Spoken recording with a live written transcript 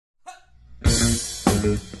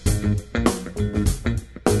Guys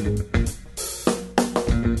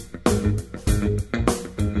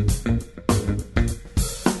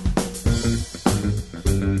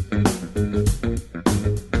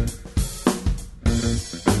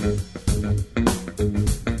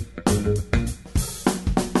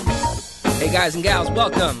and gals,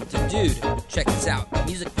 welcome to Dude, Check This Out, a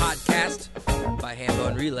music podcast by Hambo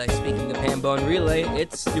and Relay. Speaking of Hambo and Relay,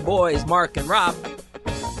 it's your boys, Mark and Rob.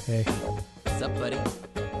 Hey. What's up, buddy?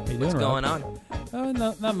 What's going on? Oh,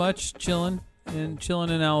 not much. Chilling in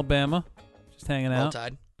Alabama. Just hanging out.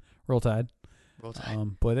 Roll Tide.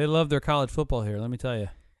 Boy, they love their college football here, let me tell you.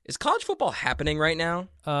 Is college football happening right now?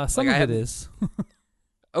 Some of it is.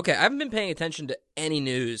 Okay, I haven't been paying attention to any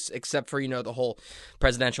news except for, the whole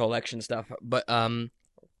presidential election stuff. But,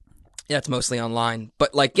 yeah, it's mostly online.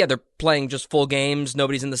 But, they're playing just full games.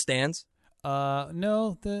 Nobody's in the stands?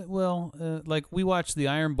 No. We watched the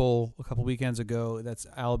Iron Bowl a couple weekends ago. That's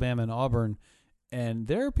Alabama and Auburn. And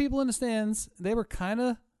there are people in the stands. They were kind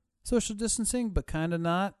of social distancing, but kind of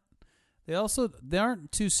not. They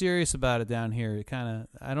aren't too serious about it down here.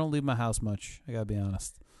 I don't leave my house much. I got to be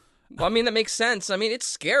honest. Well, that makes sense. It's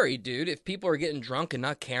scary, dude. If people are getting drunk and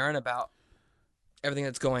not caring about everything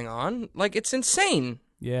that's going on, it's insane.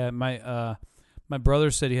 Yeah, my brother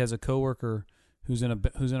said he has a coworker who's in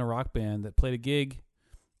a rock band that played a gig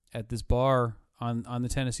at this bar on the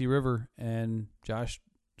Tennessee River, and Josh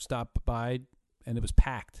stopped by, and it was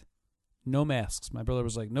packed, no masks. My brother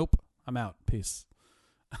was like, "Nope, I'm out. Peace."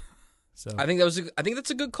 So I think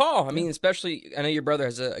that's a good call. Especially I know your brother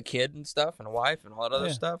has a kid and stuff and a wife and all that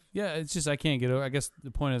other stuff. Yeah, it's just I can't get over. I guess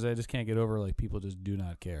the point is I just can't get over people just do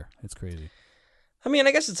not care. It's crazy.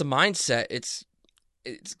 I guess it's a mindset. It's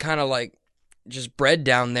kind of just bred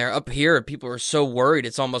down there. Up here, people are so worried.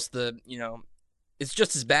 It's almost it's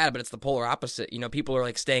just as bad, but it's the polar opposite. People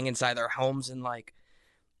are staying inside their homes and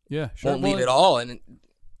won't leave at all, and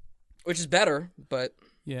which is better, but.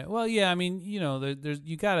 Yeah, well, yeah, there's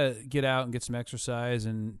you gotta get out and get some exercise,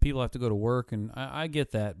 and people have to go to work, and I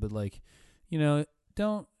get that, but don't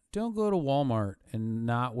go to Walmart and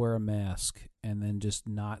not wear a mask, and then just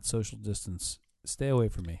not social distance. Stay away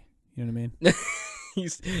from me. You know what I mean?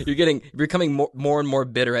 You're becoming more and more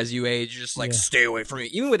bitter as you age. Just stay away from me.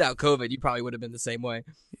 Even without COVID, you probably would have been the same way.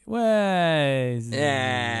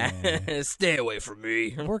 Yeah, stay away from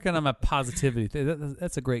me. I'm working on my positivity.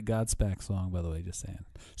 That's a great Godsmack song, by the way. Just saying.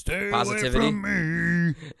 Stay positivity. away from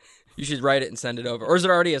me. You should write it and send it over. Or is it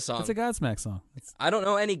already a song? It's a Godsmack song. I don't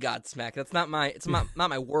know any Godsmack. That's not my. It's not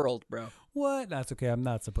my world, bro. What? That's okay. I'm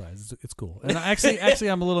not surprised. It's cool. And actually,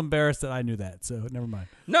 I'm a little embarrassed that I knew that. So never mind.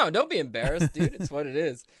 No, don't be embarrassed, dude. It's what it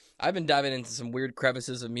is. I've been diving into some weird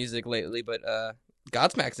crevices of music lately, but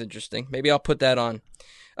Godsmack's interesting. Maybe I'll put that on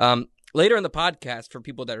later in the podcast for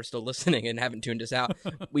people that are still listening and haven't tuned us out.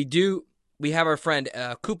 We have our friend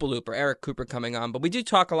Coop or Eric Cooper coming on, but we do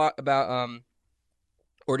talk a lot about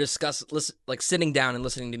or discuss sitting down and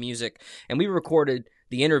listening to music, and we recorded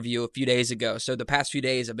the interview a few days ago. So the past few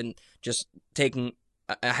days I've been just taking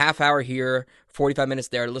a half hour here, 45 minutes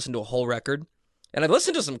there to listen to a whole record. And I've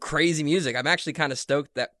listened to some crazy music. I'm actually kind of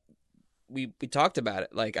stoked that we talked about it.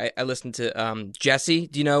 I listened to Jesse.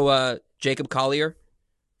 Do you know Jacob Collier?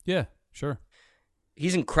 Yeah, sure.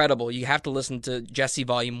 He's incredible. You have to listen to Jesse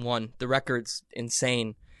Volume 1. The record's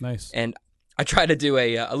insane. Nice. And I tried to do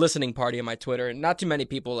a listening party on my Twitter, and not too many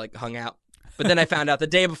people hung out. But then I found out the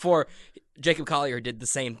day before Jacob Collier did the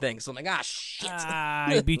same thing. So I'm like, shit.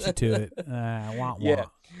 I beat you to it. Wah, wah. Yeah.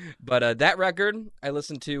 But that record, I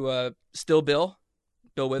listened to Still Bill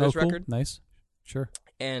Withers' cool. record. Nice. Sure.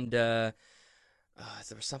 And there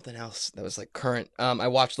was something else that was current. I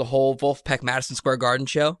watched the whole Vulfpeck Madison Square Garden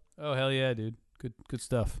show. Oh, hell yeah, dude. Good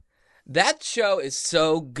stuff. That show is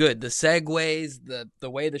so good. The segues, the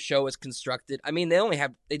way the show is constructed.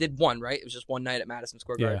 They did one, right? It was just one night at Madison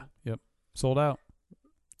Square Garden. Yeah, yep. Sold out.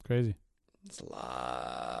 It's crazy. It's a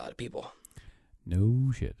lot of people. No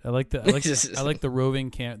shit. I like the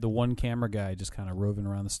roving the one camera guy just kind of roving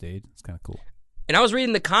around the stage. It's kind of cool. And I was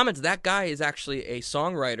reading the comments. That guy is actually a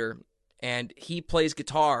songwriter, and he plays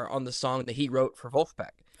guitar on the song that he wrote for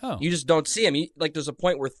Vulfpeck. Oh. You just don't see him. There's a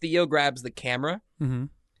point where Theo grabs the camera, mm-hmm.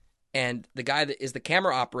 and the guy that is the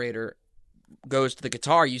camera operator goes to the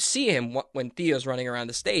guitar. You see him when Theo's running around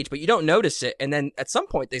the stage, but you don't notice it. And then at some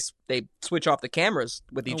point, they switch off the cameras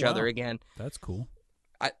with each other again. That's cool.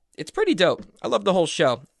 It's pretty dope. I love the whole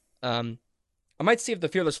show. I might see if the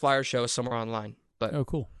Fearless Flyer show is somewhere online. But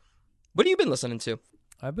cool. What have you been listening to?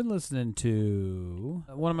 I've been listening to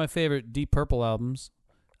one of my favorite Deep Purple albums,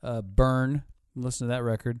 Burn. Listen to that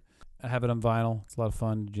record. I have it on vinyl. It's a lot of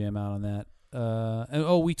fun to jam out on that.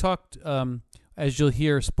 We talked as you'll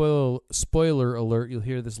hear, spoiler alert, you'll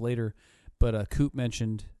hear this later, but Coop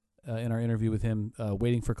mentioned in our interview with him,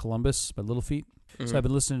 Waiting for Columbus by Little Feat. Mm-hmm. So I've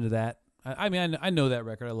been listening to that. I mean, I know that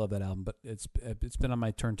record. I love that album, but it's been on my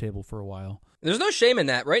turntable for a while. There's no shame in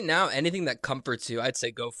that. Right now, anything that comforts you, I'd say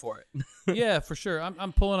go for it. Yeah, for sure.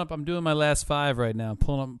 I'm pulling up. I'm doing my last 5 right now.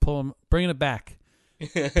 Pulling, bringing it back.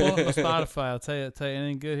 Pulling up my Spotify. I'll tell you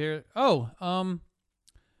anything good here.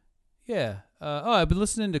 Yeah. I've been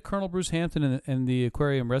listening to Colonel Bruce Hampton and the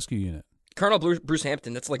Aquarium Rescue Unit. Colonel Bruce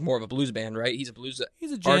Hampton. That's like more of a blues band, right? He's a blues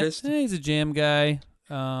artist. He's a jam guy.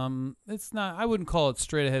 It's not. I wouldn't call it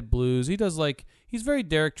straight ahead blues. He does he's very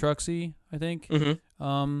Derek Trucksy, I think.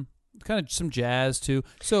 Mm-hmm. Kind of some jazz too.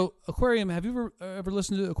 So Aquarium, have you ever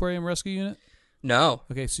listened to Aquarium Rescue Unit? No.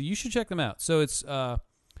 Okay, so you should check them out. So it's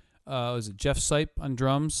was it Jeff Sipe on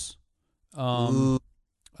drums? I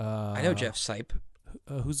know Jeff Sipe.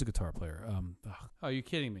 Who's the guitar player? Oh, you're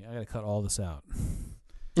kidding me! I gotta cut all this out.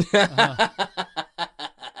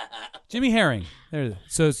 Jimmy Herring. There it is.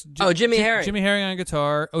 So it's Jimmy Herring. Jimmy Herring on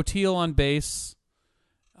guitar. O'Teal on bass.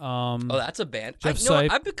 That's a band. Jeff Sipe.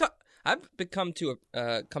 I've come to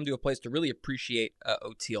a place to really appreciate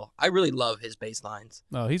O'Teal. I really love his bass lines.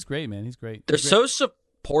 Oh, he's great, man. He's great. They're so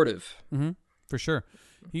supportive. Mm-hmm. For sure.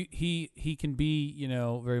 He can be,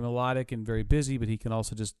 very melodic and very busy, but he can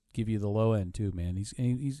also just give you the low end too, man. He's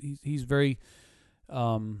very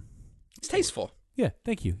He's tasteful. Yeah,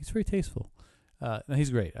 thank you. He's very tasteful. No, he's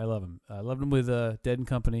great. I love him. I loved him with Dead and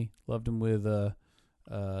Company. Loved him with the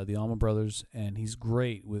Allman Brothers, and he's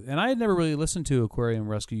great with. And I had never really listened to Aquarium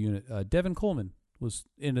Rescue Unit. Devin Coleman was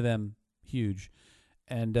into them huge,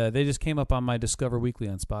 and they just came up on my Discover Weekly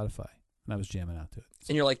on Spotify, and I was jamming out to it.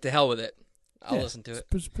 And you're like, to hell with it. I'll listen to it.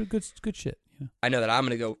 It's good shit. Yeah. I know that I'm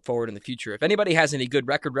going to go forward in the future. If anybody has any good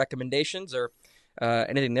record recommendations or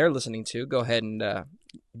anything they're listening to, go ahead and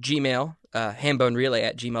Gmail,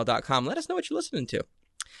 hambonerelay@gmail.com. Let us know what you're listening to.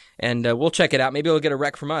 And we'll check it out. Maybe we'll get a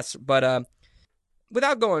rec from us. But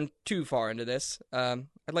without going too far into this, I'd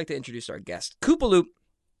like to introduce our guest. Koopaloop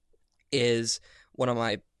is one of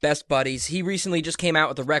my best buddies. He recently just came out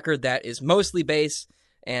with a record that is mostly bass,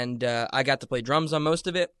 and I got to play drums on most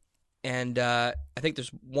of it. And I think there's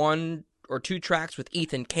 1 or 2 tracks with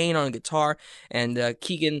Ethan Kane on guitar, and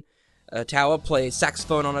Keegan Tawa plays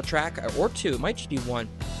saxophone on a track, or 2. It might just be 1.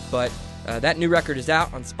 But that new record is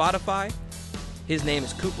out on Spotify. His name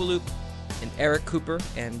is Koopaloop and Eric Cooper.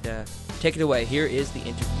 And take it away. Here is the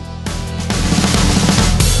interview.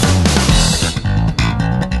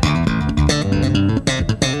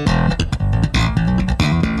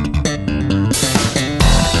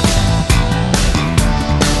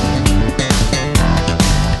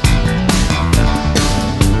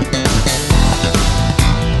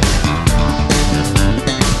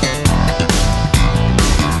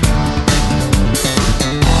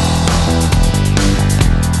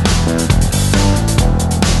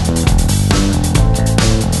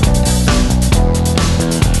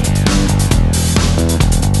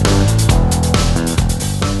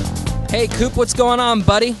 Hey, Coop, what's going on,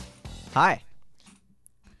 buddy? Hi.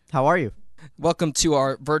 How are you? Welcome to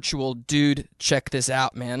our virtual dude. Check this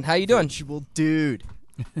out, man. How you doing? Virtual dude.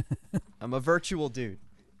 I'm a virtual dude.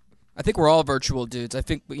 I think we're all virtual dudes. I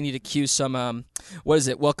think we need to cue some, what is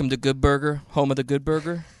it? Welcome to Good Burger, home of the Good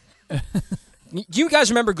Burger. Do you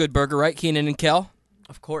guys remember Good Burger, right? Keenan and Kel?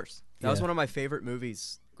 Of course. That was one of my favorite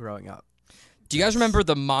movies growing up. Do you guys remember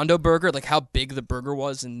the Mondo Burger, like how big the burger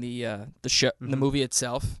was in the show, in the movie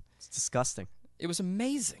itself? It's disgusting. It was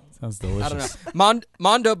amazing. Sounds delicious. I don't know.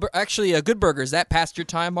 Mondo, actually, a Good Burger. Is that past your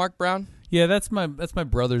time, Mark Brown? Yeah, that's my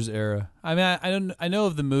brother's era. I mean, I know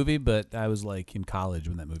of the movie, but I was like in college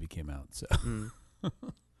when that movie came out. So,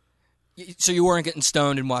 So you weren't getting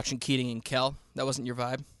stoned and watching Keating and Kel? That wasn't your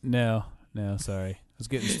vibe? no, sorry. I was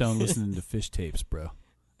getting stoned listening to Fish tapes, bro.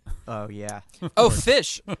 Oh, yeah. Oh,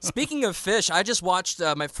 Fish. Speaking of Fish, I just watched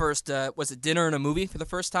my first, was it Dinner and a Movie for the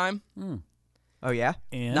first time? Oh, yeah?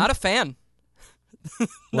 And Not a fan.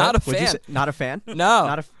 Not a What'd you fan. say? Not a fan?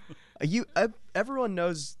 No. Not everyone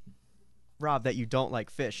knows, Rob, that you don't like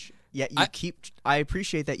fish. Yet I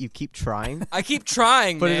appreciate that you keep trying. I keep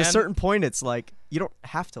trying, but man. at a certain point, it's like, you don't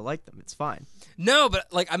have to like them. It's fine. No,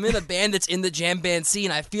 but like I'm in a band that's in the jam band scene.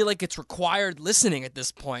 I feel like it's required listening at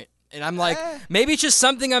this point. And I'm like, maybe it's just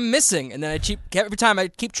something I'm missing. And then every time I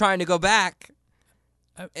keep trying to go back,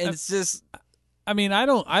 and it's just. I mean, I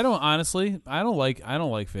don't honestly. I don't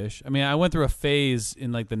like Fish. I mean, I went through a phase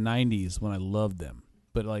in like the '90s when I loved them,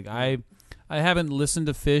 but like I haven't listened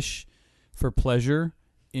to Fish for pleasure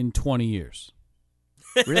in 20 years.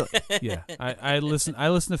 Really? Yeah, I listen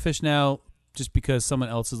to Fish now just because someone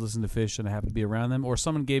else is listening to Fish and I happen to be around them, or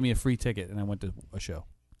someone gave me a free ticket and I went to a show.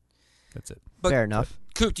 That's it. Fair enough.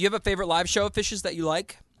 Coop, do you have a favorite live show of Fish's that you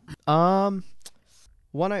like? One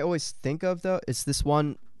I always think of though is this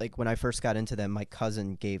one. Like when I first got into them, my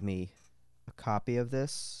cousin gave me a copy of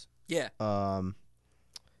this. Yeah. I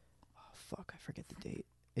forget the date.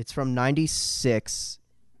 It's from '96,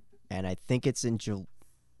 and I think it's in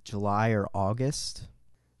July or August.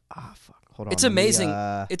 Hold on. It's amazing.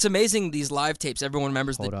 It's amazing these live tapes. Everyone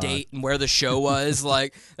remembers the date and where the show was.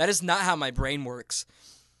 Like, that is not how my brain works.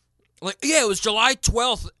 Like, yeah, it was July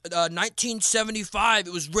 12th, 1975.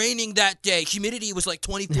 It was raining that day. Humidity was like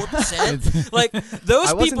 24%. Like, those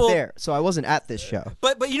I people... wasn't there, so I wasn't at this show.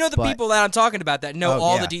 But you know the people that I'm talking about that know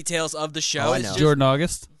all the details of the show. Oh, I know. Jordan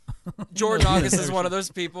August? Jordan August is one of those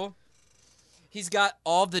people. He's got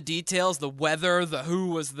all the details, the weather, who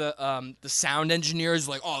was the sound engineer. He's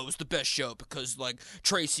like, oh, it was the best show because like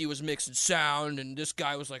Tracy was mixing sound and this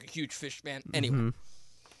guy was like a huge Fish fan. Anyway. Mm-hmm.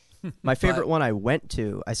 My favorite one I went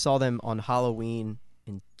to, I saw them on Halloween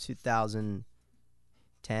in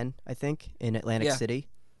 2010, I think, in Atlantic City.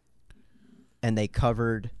 And they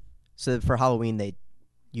covered, so for Halloween they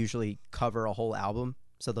usually cover a whole album.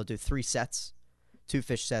 So they'll do 3 sets, 2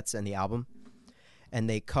 Fish sets and the album. And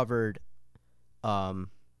they covered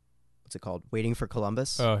what's it called? Waiting for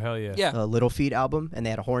Columbus. Oh, hell yeah. Yeah. A Little Feat album, and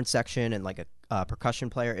they had a horn section and like a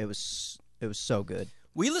percussion player. It was so good.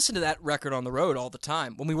 We listened to that record on the road all the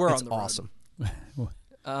time when we were on the road. Awesome.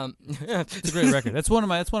 It's a great record. That's one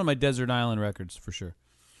of my Desert Island records for sure.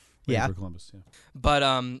 Waiting for Columbus, yeah. But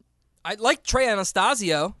I like Trey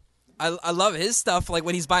Anastasio. I love his stuff, like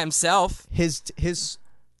when he's by himself. His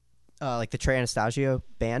like the Trey Anastasio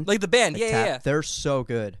band. Like the band, like yeah. They're so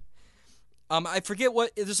good. I forget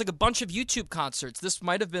what. There's like a bunch of YouTube concerts. This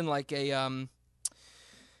might have been like a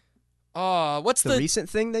what's the recent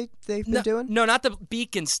thing they've been doing? No, not the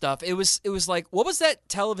Beacon stuff. It was like, what was that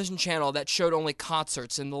television channel that showed only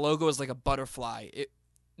concerts and the logo was like a butterfly?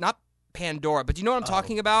 Not Pandora, but do you know what I'm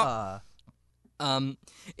talking about?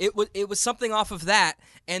 It was something off of that,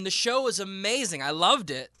 and the show was amazing. I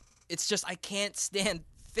loved it. It's just I can't stand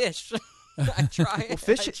Fish. I try. Well,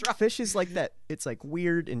 Fish is like that. It's like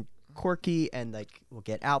weird and quirky, and like we'll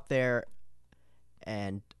get out there,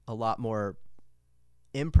 and a lot more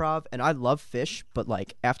improv. And I love Fish, but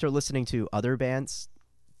like after listening to other bands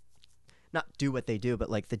not do what they do, but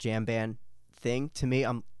like the jam band thing, to me,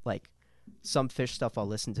 I'm like, some Fish stuff I'll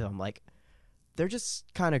listen to, I'm like, they're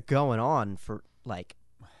just kind of going on for like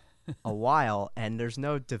a while and there's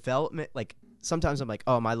no development. Like sometimes I'm like,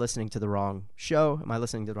 oh, am I listening to the wrong show? Am I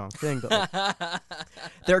listening to the wrong thing? But like,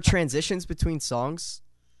 their transitions between songs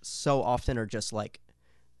so often are just like,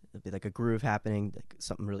 there'll be like a groove happening, like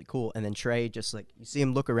something really cool, and then Trey just like, you see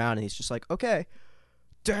him look around and he's just like, okay,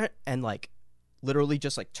 and like literally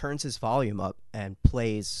just like turns his volume up and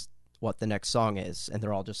plays what the next song is, and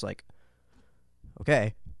they're all just like,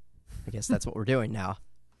 okay, I guess that's what we're doing now.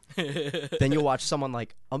 Then you'll watch someone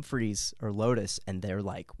like Humphreys or Lotus and they're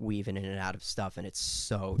like weaving in and out of stuff and it's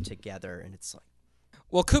so together, and it's like,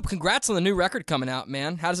 well, Coop, congrats on the new record coming out,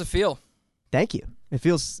 man. How does it feel? thank you. It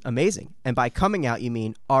feels amazing. And by coming out, you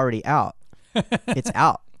mean already out. It's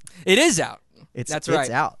out. It is out. That's right. It's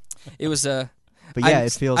out. It was But yeah,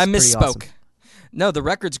 it feels I pretty misspoke. awesome. No, the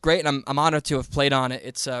record's great, and I'm honored to have played on it.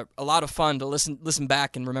 It's a lot of fun to listen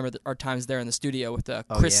back and remember our times there in the studio with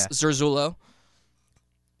Chris Zerzullo.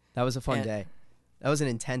 That was a fun day. That was an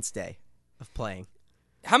intense day of playing.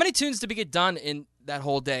 How many tunes did we get done in that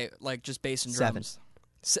whole day, like just bass and drums?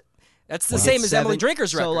 7. That's the same as Emily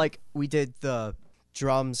Drinker's record. So, like, we did the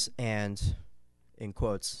drums and, in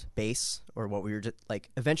quotes, bass, or what we were just, like,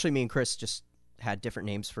 eventually me and Chris just had different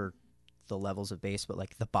names for the levels of bass, but,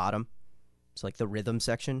 like, the bottom, so, like, the rhythm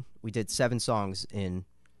section, we did 7 songs in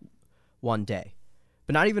one day.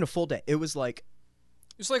 But not even a full day. It was, like...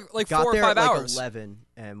 It was, like 4 or 5 hours. Got there at, like, 11,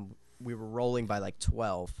 and we were rolling by, like,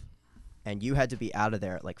 12, and you had to be out of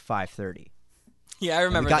there at, like, 5:30. Yeah, I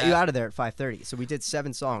remember that. We got that. you out of there at 5:30, so we did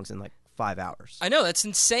 7 songs in, like, 5 hours. I know, that's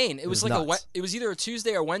insane. It was like nuts. it was either a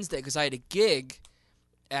Tuesday or Wednesday because I had a gig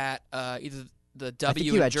at either the W I think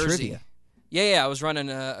you in had Jersey. trivia. Yeah, I was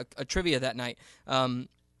running a trivia that night.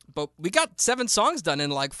 But we got 7 songs done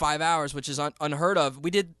in like 5 hours, which is unheard of.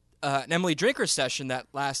 We did an Emily Drinker session that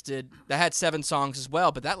had 7 songs as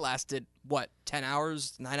well, but that lasted, what, 10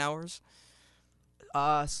 hours, 9 hours?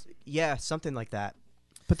 Yeah, something like that.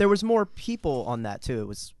 But there was more people on that too. It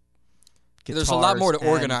was there's a lot more to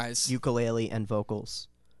guitars and organize. ukulele and vocals.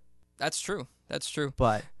 That's true.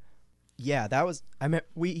 But yeah, that was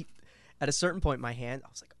at a certain point, my hand, I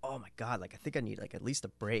was like, oh my God, like I think I need like at least a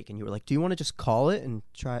break. And you were like, do you want to just call it and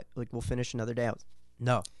try, like we'll finish another day? I was,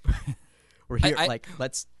 no, we're here, like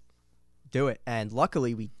let's do it. And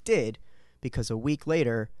luckily we did, because a week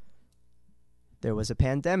later there was a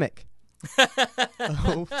pandemic.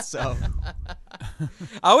 So I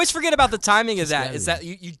always forget about the timing of that. Is that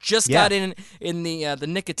you just got in the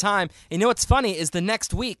nick of time. And you know what's funny is the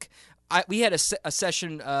next week we had a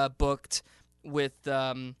session booked with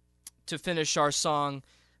to finish our song,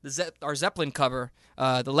 our Zeppelin cover,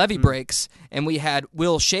 the Levee Breaks, and we had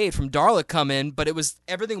Will Shade from Darla come in, but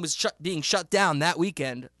everything was being shut down that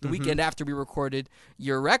weekend, the weekend after we recorded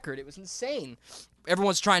your record. It was insane.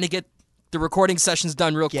 Everyone's trying to get the recording sessions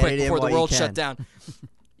done real quick before the world shut down.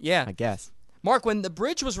 Yeah. I guess. Mark, when the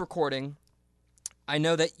Bridge was recording, I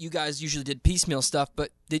know that you guys usually did piecemeal stuff,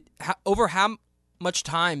 but over how much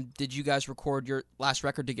time did you guys record your last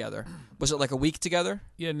record together? Was it like a week together?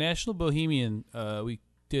 Yeah, National Bohemian we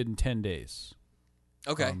did in 10 days.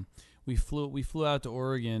 Okay. We flew out to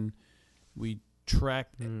Oregon. We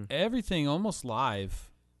tracked everything almost live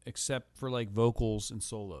except for like vocals and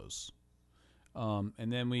solos. And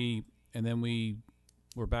then we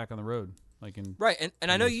were back on the road. Right,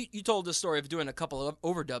 and I know you told the story of doing a couple of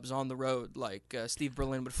overdubs on the road, like Steve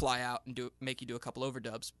Berlin would fly out and make you do a couple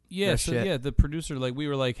overdubs. Yeah, the producer, like we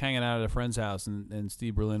were like hanging out at a friend's house, and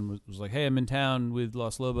Steve Berlin was like, "Hey, I'm in town with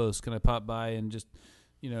Los Lobos. Can I pop by and just,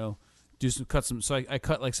 cut some?" So I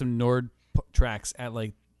cut like some Nord tracks at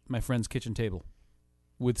like my friend's kitchen table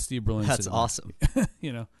with Steve Berlin. That's awesome. So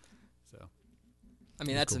I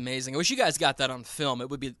mean, that's amazing. I wish you guys got that on film. It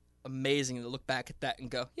would be amazing to look back at that and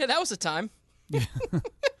go, yeah, that was a time. Yeah,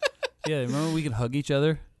 remember we could hug each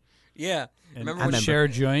other? Yeah. And remember share a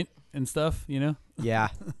joint and stuff, Yeah.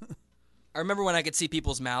 I remember when I could see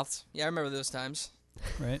people's mouths. Yeah, I remember those times.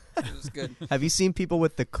 Right. It was good. Have you seen people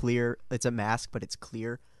with the clear, it's a mask, but it's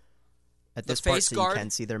clear at this part so you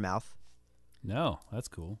can see their mouth? No, that's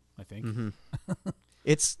cool, I think.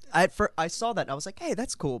 I saw that and I was like, hey,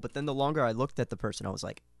 that's cool. But then the longer I looked at the person, I was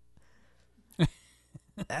like,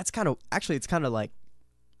 it's kind of like,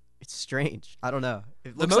 it's strange. I don't know.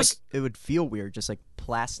 It looks like it would feel weird, just like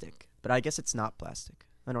plastic. But I guess it's not plastic.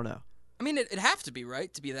 I don't know. I mean, it'd have to be,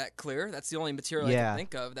 right, to be that clear. That's the only material I can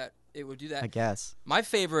think of that it would do that. I guess. My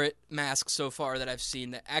favorite mask so far that I've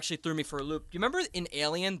seen that actually threw me for a loop. Do you remember in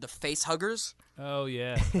Alien, the face huggers? Oh,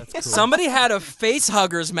 yeah. That's cool. Somebody had a face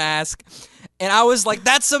huggers mask, and I was like,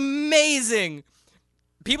 that's amazing.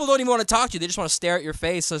 People don't even want to talk to you. They just want to stare at your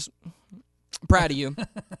face. So I'm proud of you.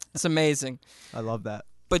 It's amazing. I love that.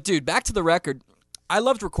 But, dude, back to the record. I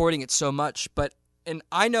loved recording it so much, and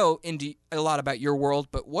I know a lot about your world,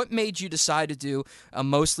 but what made you decide to do a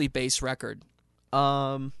mostly bass record?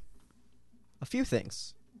 A few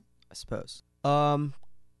things, I suppose. I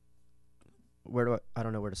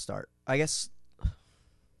don't know where to start. I guess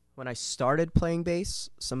when I started playing bass,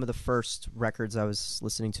 some of the first records I was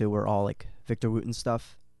listening to were all like Victor Wooten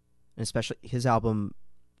stuff, and especially his album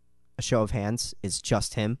A Show of Hands is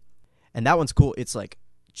just him, and that one's cool. It's like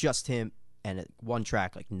just him and one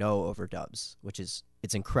track, like no overdubs,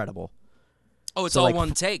 it's incredible. Oh, it's all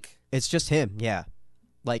one take. It's just him, yeah.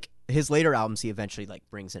 Like his later albums, he eventually like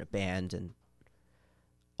brings in a band and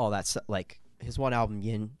all that stuff. Like his one album,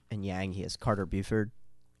 Yin and Yang, he has Carter Buford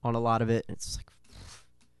on a lot of it. And it's like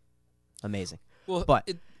amazing. Well, but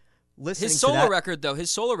listening his solo to that, record, though,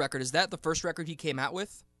 is that the first record he came out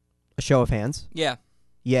with? A Show of Hands. Yeah.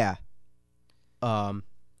 Yeah.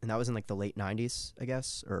 And that was in like the late 90s, I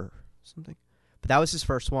guess, or something. But that was his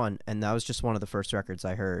first one, and that was just one of the first records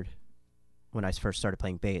I heard when I first started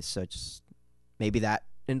playing bass. So just maybe that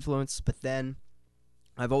influence. But then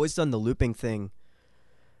I've always done the looping thing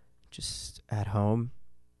just at home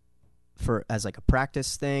as like a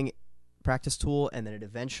practice tool, and then it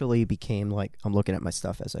eventually became like, I'm looking at my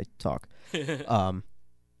stuff as I talk,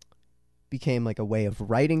 became like a way of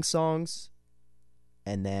writing songs,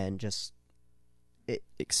 and then just it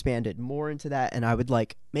expanded more into that, and I would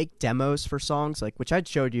like make demos for songs, like, which I'd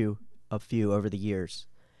showed you a few over the years,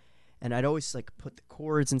 and I'd always like put the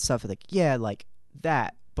chords and stuff like, yeah, like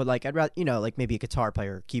that, but like I'd rather, like maybe a guitar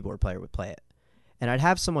player or keyboard player would play it, and I'd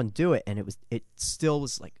have someone do it, and it still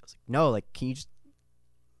was like, I was like, no, like, can you just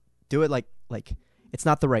do it like it's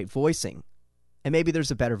not the right voicing, and maybe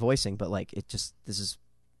there's a better voicing, but like this is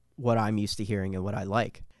what I'm used to hearing and what I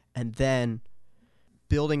like. And then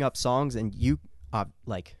building up songs, and you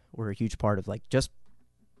like were a huge part of like, just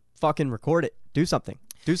fucking record it, do something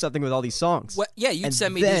with all these songs. Well, yeah, you'd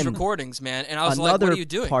send me these recordings, man, and I was like, what are you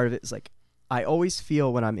doing? Part of it is like, I always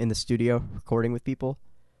feel when I'm in the studio recording with people,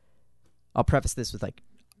 I'll preface this with like,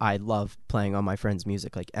 I love playing on my friends'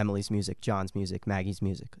 music, like Emily's music, John's music, Maggie's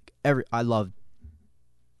music. Like I love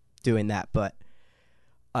doing that, but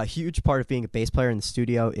a huge part of being a bass player in the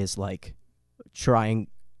studio is like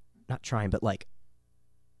not trying, but like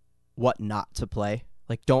what not to play.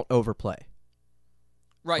 Like don't overplay.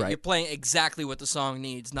 Right, you're playing exactly what the song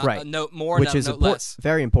needs, not right. a note more, which not is a note less.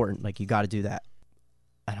 Very important. Like you got to do that.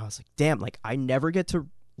 And I was like, damn, like I never get to,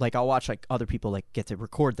 like I'll watch like other people like get to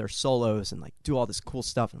record their solos and like do all this cool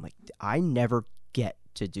stuff. And I'm like, I never get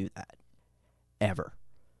to do that ever.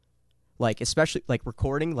 Like especially like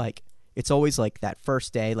recording, like it's always like that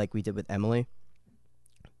first day, like we did with Emily.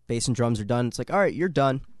 Bass and drums are done. It's like, all right, you're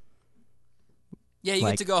done. Yeah, you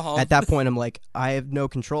like, get to go home. At that point, I'm like, I have no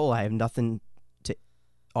control. I have nothing to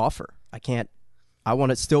offer. I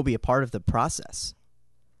want to still be a part of the process.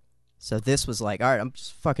 So this was like, all right,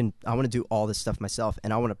 I want to do all this stuff myself,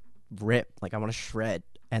 and I want to rip, like I want to shred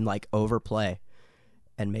and like overplay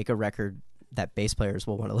and make a record that bass players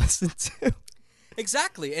will want to listen to.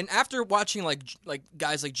 Exactly. And after watching like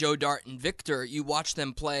guys like Joe Dart and Victor, you watch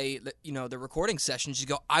them play, the recording sessions, you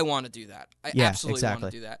go, I want to do that. I absolutely want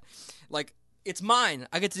to do that. Like, it's mine.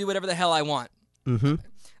 I get to do whatever the hell I want. Mm-hmm.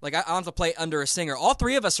 Like, I don't have to play under a singer. All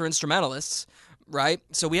three of us are instrumentalists, right?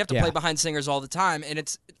 So we have to play behind singers all the time, and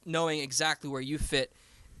it's knowing exactly where you fit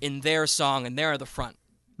in their song, and they're the front.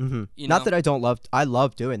 Mm-hmm. You know? Not that I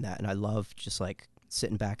love doing that, and I love just like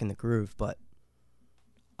sitting back in the groove, but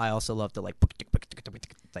I also love to like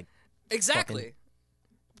exactly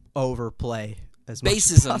overplay as much as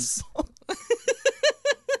bassisms. possible.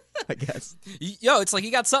 I guess. Yo, it's like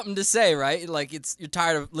you got something to say, right? Like you're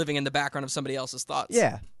tired of living in the background of somebody else's thoughts.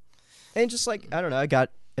 Yeah, and just like I don't know, I got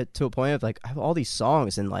it to a point of like I have all these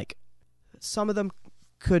songs, and like some of them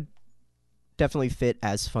could definitely fit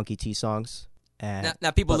as Funky T songs. And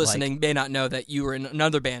now people listening may not know that you were in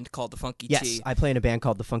another band called the Funky T. Yes, I play in a band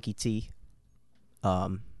called the Funky T.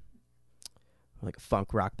 Like a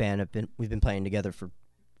funk rock band. We've been playing together for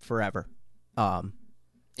forever.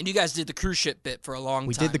 And you guys did the cruise ship bit for a long time.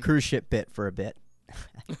 We did the cruise ship bit for a bit.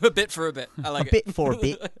 A bit for a bit. I like it. A bit for a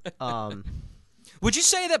bit. Would you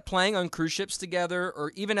say that playing on cruise ships together,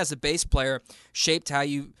 or even as a bass player, shaped how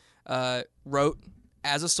you wrote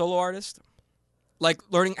as a solo artist? Like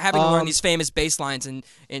having to learn these famous bass lines and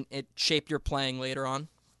it shaped your playing later on?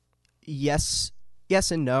 Yes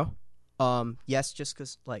and no. Yes, just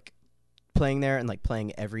because like playing there and like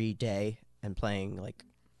playing every day and playing like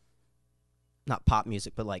not pop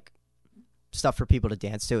music but like stuff for people to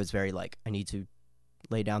dance to is very like I need to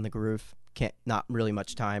lay down the groove. Not really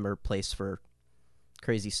much time or place for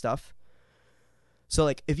crazy stuff. So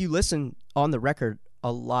like if you listen on the record,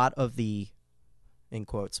 a lot of the in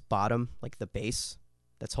quotes bottom, like the bass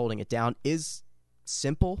that's holding it down, is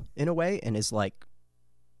simple in a way and is like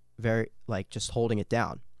very like just holding it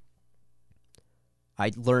down.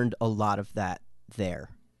 I learned a lot of that there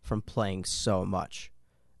from playing so much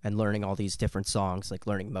and learning all these different songs, like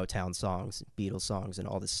learning Motown songs, Beatles songs, and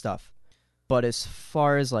all this stuff. But as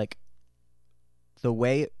far as like the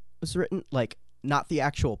way it was written, like not the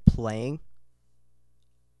actual playing,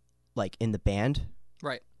 like in the band,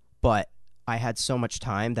 right? But I had so much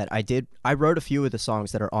time that I wrote a few of the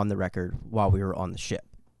songs that are on the record while we were on the ship.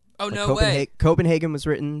 Oh, like no way. Copenhagen was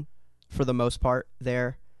written for the most part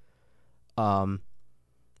there.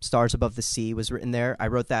 Stars Above the Sea was written there. I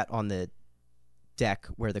wrote that on the deck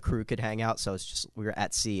where the crew could hang out, so it's just we were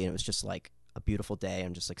at sea and it was just like a beautiful day.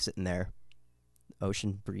 I'm just like sitting there,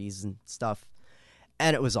 ocean breeze and stuff,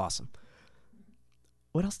 and it was awesome.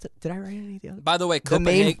 What else did I write? Any of the other? By the way,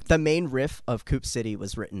 Copenhagen, the main riff of Coop City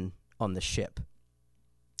was written on the ship.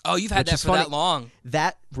 Oh, you've had that for that long.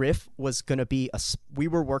 That riff was gonna be we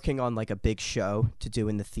were working on like a big show to do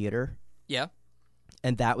in the theater. Yeah,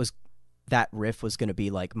 and that riff was gonna be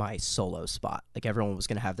like my solo spot. Like everyone was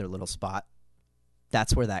gonna have their little spot.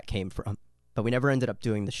 That's where that came from. But we never ended up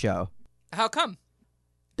doing the show. How come?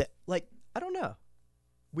 Like I don't know.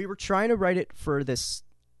 We were trying to write it for this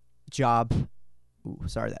job. Ooh,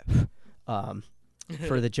 sorry that.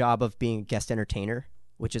 For the job of being a guest entertainer,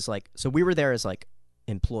 which is like, so we were there as like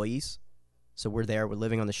employees. So we're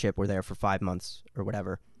living on the ship. We're there for 5 months or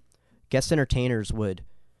whatever. Guest entertainers would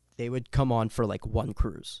come on for like one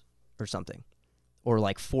cruise or something, or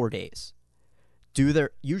like 4 days.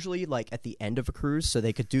 Usually like at the end of a cruise, so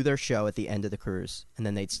they could do their show at the end of the cruise, and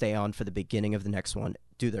then they'd stay on for the beginning of the next one,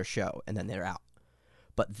 do their show, and then they're out.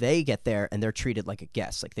 But they get there and they're treated like a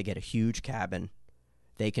guest. Like they get a huge cabin.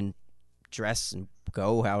 They can dress and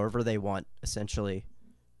go however they want, essentially,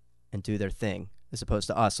 and do their thing, as opposed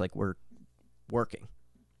to us, like we're working.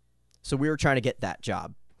 So we were trying to get that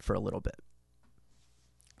job for a little bit.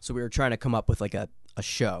 So we were trying to come up with like a a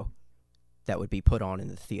show that would be put on in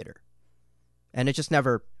the theater, and it just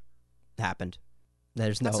never happened.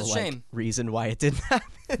 There's no That's a like shame. reason why it didn't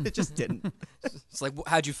happen. It just didn't. It's like,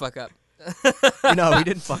 how'd you fuck up? No, we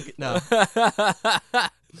didn't fuck it. No,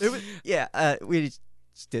 it was, yeah, we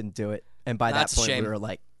just didn't do it. And by That's a that point, shame. we were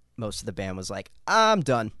like, most of the band was like, I'm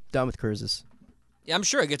done with cruises. Yeah, I'm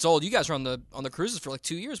sure it gets old. You guys were on the cruises for like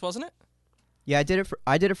 2 years, wasn't it? Yeah, I did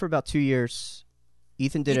it for about 2 years.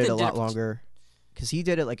 Ethan did it a lot for- longer because he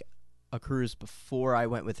did it like a cruise before I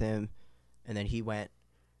went with him, and then he went.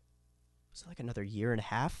 Was it like another year and a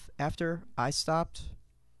half after I stopped?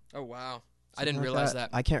 Oh wow, I Something didn't like realize that.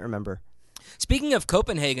 I can't remember. Speaking of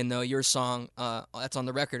Copenhagen, though, your song that's on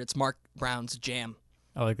the record. It's Mark Brown's Jam.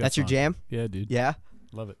 I like that. That's your song. jam? Yeah, dude. Yeah,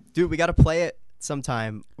 Love it. dude, we got to play it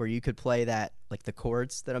sometime where you could play that like the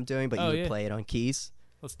chords that I'm doing, but you would play it on keys.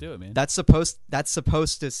 Let's do it, man. That's supposed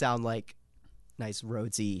to sound like nice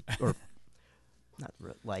Rhodesy or not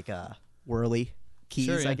like whirly keys,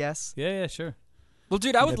 Sure, yeah. I guess. Yeah, sure. Well,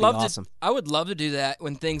 dude, I would That'd be love awesome. to. I would love to do that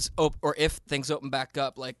when things or if things open back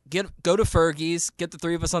up. Like, go to Fergie's, get the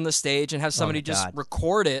three of us on the stage, and have somebody just God.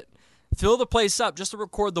 record it, fill the place up, just to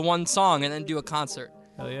record the one song, and then do a concert.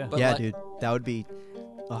 Hell yeah. But Yeah, like- dude, that would be,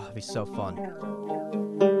 it'd be so fun.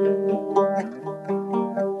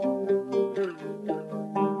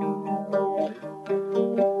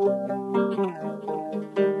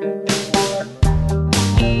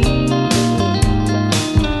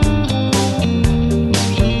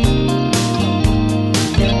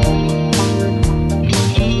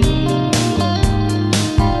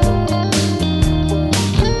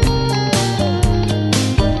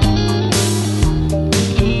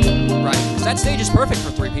 Right, 'cause that stage is perfect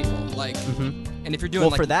for three people. Like, and if you're doing Well,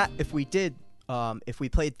 like, for that, if we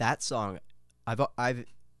played that song, I've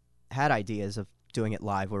had ideas of doing it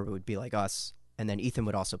live where it would be like us, and then Ethan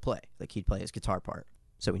would also play. Like he'd play his guitar part.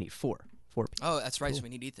 So we need four people. oh, that's right. So we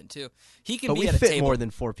need Ethan too. He can But be we at a fit table. more than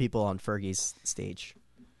 4 people on Fergie's stage.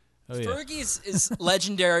 Oh yeah. Fergie's is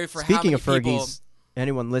legendary for how Speaking many of Fergie's, people.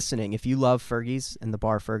 anyone listening, if you love Fergie's and the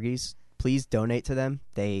bar Fergie's, please donate to them.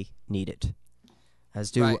 They need it.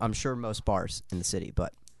 As do, Right. I'm sure, most bars in the city.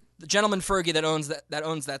 But The gentleman Fergie that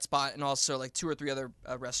owns that spot, and also like 2 or 3 other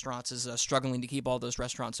restaurants, is struggling to keep all those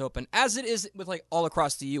restaurants open, as it is with like all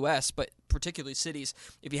across the U.S., but particularly cities.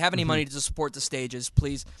 If you have any money to support the stages,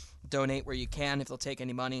 please donate where you can if they'll take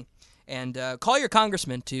any money, and call your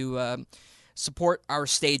congressman to support our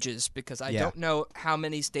stages, because I don't know how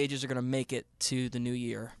many stages are going to make it to the new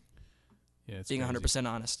year. Yeah, it's Being crazy. 100%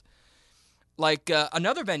 honest. Like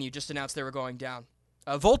another venue just announced they were going down,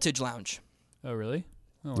 Voltage Lounge. Oh really?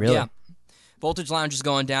 Oh, Really? Yeah. Voltage Lounge is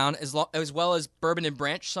going down, as well as Bourbon and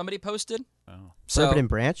Branch, somebody posted. Oh. So, Bourbon and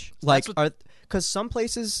Branch, like, what- because some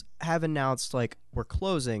places have announced like we're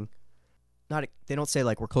closing. They don't say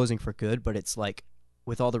like we're closing for good, but it's like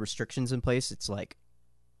with all the restrictions in place, it's like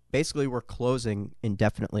basically we're closing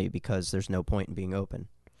indefinitely because there's no point in being open.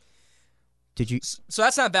 Did you? so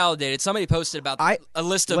that's not validated. Somebody posted about a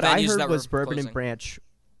list of What venues I heard that was were Bourbon closing. and Branch.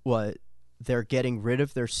 What they're getting rid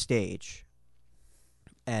of their stage,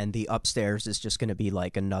 and the upstairs is just going to be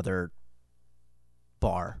like another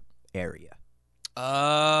bar area.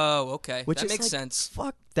 Oh, okay. Which that is makes like, sense.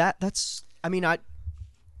 Fuck that. That's. I mean,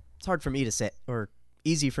 it's hard for me to say, or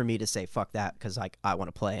easy for me to say, fuck that, because like I want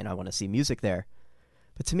to play and I want to see music there.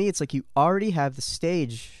 But to me, it's like you already have the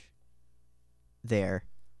stage there.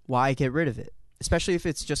 Why get rid of it? Especially if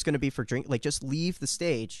it's just going to be for drink. Like, just leave the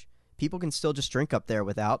stage. People can still just drink up there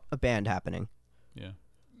without a band happening. Yeah.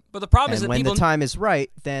 But the problem is And that when people the time is right,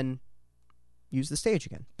 then use the stage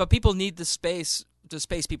again. but people need the space to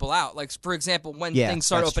space people out. Like, for example, when Yeah, things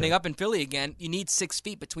start that's opening true. up in Philly again, you need 6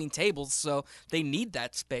 feet between tables, so they need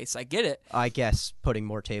that space. I get it. I guess putting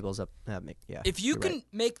more tables up. Yeah. If you you're can right.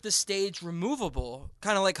 make the stage removable,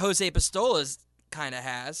 kind of like Jose Pistola's kind of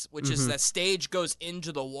has, which is that stage goes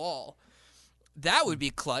into the wall, that would be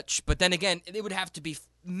clutch. But then again, it would have to be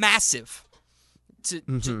massive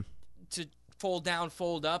to fold down,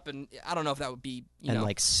 fold up, and I don't know if that would be, you and know.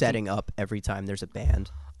 like setting up every time there's a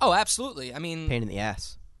band. Oh, absolutely. I mean, Pain in the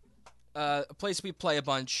ass. a place we play a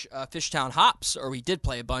bunch, Fishtown Hops, or we did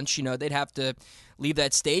play a bunch, you know, they'd have to leave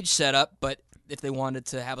that stage set up, but if they wanted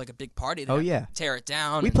to have like a big party, they'd have to tear it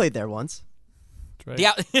down. We and- played there once. That's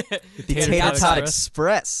right. the The Tater Tater Tot Tot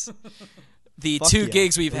Express. Express. the Fuck 2 yeah.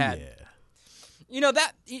 gigs we've Oh, had. yeah. You know,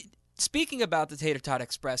 speaking about the Tater Tot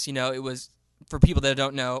Express, you know, it was, for people that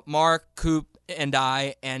don't know, Mark, Coop, and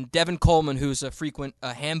I, and Devin Coleman, who's a frequent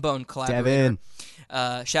Hambone collaborator.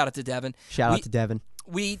 Devin. Shout out to Devin. Shout out to Devin.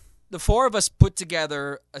 The 4 of us put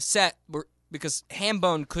together a set because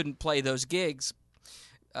Hambone couldn't play those gigs.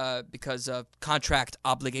 because of contract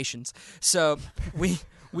obligations. So we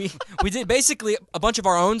did basically a bunch of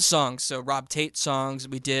our own songs. So Rob Tate songs.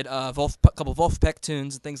 We did a couple Vulfpeck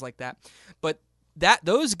tunes and things like that. But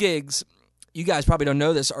those gigs, you guys probably don't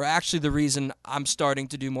know this, are actually the reason I'm starting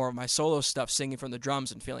to do more of my solo stuff, singing from the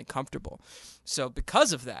drums and feeling comfortable. So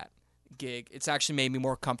because of that gig, it's actually made me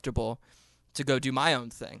more comfortable to go do my own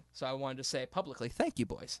thing. So I wanted to say publicly, thank you,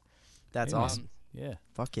 boys. That's awesome. Yeah.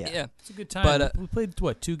 Fuck yeah. Yeah. It's a good time. But, we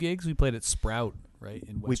played, 2 gigs? We played at Sprout, right?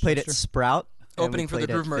 In We played at Westchester? Sprout. and Opening we for the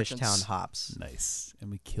played Groove at Merchants. Fishtown Hops. Nice.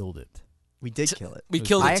 And we killed it. We did kill it. We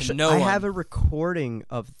killed it to no one. I have a recording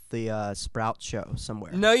of the Sprout show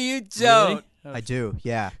somewhere. No, you don't. Really? Oh, I do,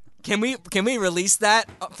 yeah. Can we release that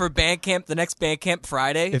for Bandcamp, the next Bandcamp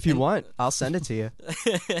Friday? If you want, I'll send it to you.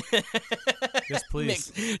 yes,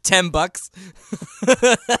 please. Make $10.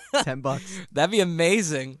 $10. That'd be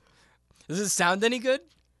amazing. Does it sound any good?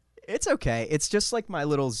 It's okay. It's just like my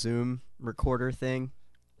little Zoom recorder thing.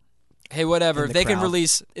 Hey, whatever. In If the they can crowd.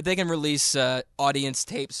 release audience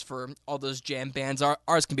tapes for all those jam bands,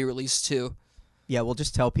 ours can be released too. Yeah, we'll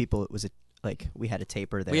just tell people it was we had a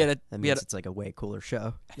taper there. That means it's like a way cooler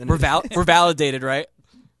show. We're validated, right?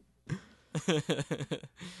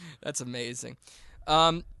 That's amazing.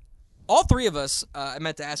 All three of us, I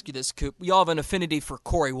meant to ask you this, Coop. We all have an affinity for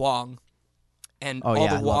Cory Wong and all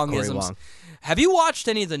the I love Cory Wongisms. Wong. Have you watched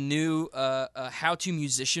any of the new how-to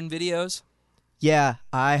musician videos? Yeah,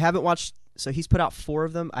 I haven't watched. So he's put out 4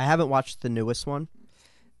 of them. I haven't watched the newest one.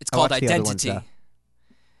 It's I called watched the other ones, Identity.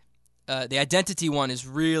 The Identity one is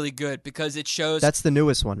really good because it shows. That's the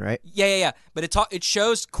newest one, right? Yeah. But it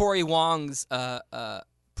shows Cory Wong's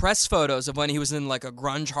press photos of when he was in like a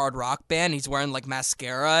grunge hard rock band. He's wearing like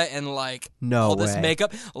mascara and like all this way.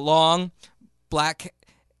 makeup, long black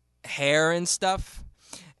hair and stuff,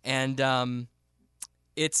 and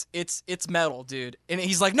it's metal, dude. And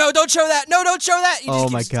he's like, no, don't show that. No, don't show that. He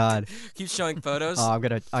just My god. keeps showing photos. Oh,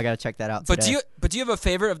 I gotta check that out. But today. do you have a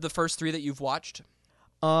favorite of the first 3 that you've watched?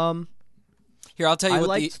 Here, I'll tell you I what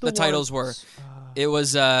liked the titles were. ones- It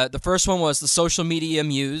was the first one was the Social Media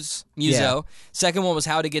Muso. Yeah. Second one was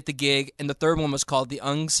How to Get the Gig, and the third one was called The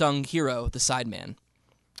Unsung Hero, The Sideman.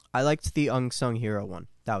 I liked the Unsung Hero one.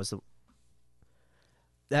 That was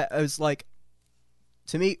like,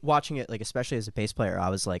 to me, watching it, like, especially as a bass player, I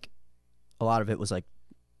was like, a lot of it was like,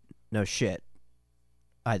 no shit.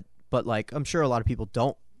 But like, I'm sure a lot of people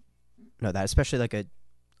don't know that, especially like a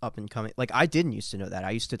up and coming. Like, I didn't used to know that.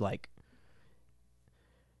 I used to like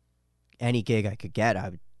any gig I could get, I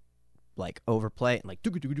would like overplay it and like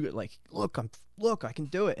do it. Like, look, I can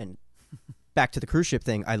do it. And back to the cruise ship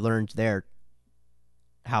thing, I learned there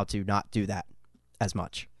how to not do that as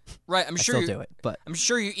much. Right, I'm sure I still do it, but I'm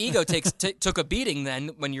sure your ego took a beating then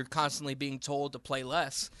when you're constantly being told to play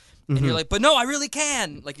less, and you're like, but no, I really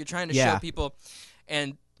can. Like, you're trying to show people,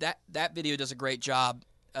 and that video does a great job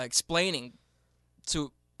explaining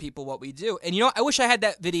to people what we do. And you know, I wish I had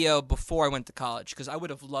that video before I went to college because I would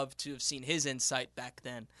have loved to have seen his insight back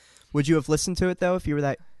then. Would you have listened to it though if you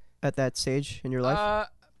were at that stage in your life?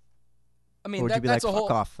 I mean, or would you be that's like, a whole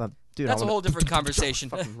fuck off, dude? that's a whole different conversation.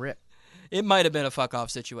 Fucking rip. It might have been a fuck off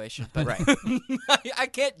situation, but Right. I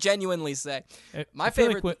can't genuinely say. My I feel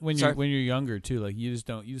favorite like when you're younger too, like you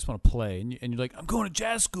just want to play, and you're like, I'm going to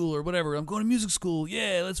jazz school or whatever. I'm going to music school.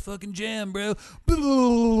 Yeah, let's fucking jam, bro.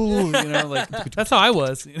 You know, like that's how I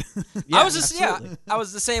was. I was I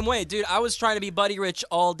was the same way, dude. I was trying to be Buddy Rich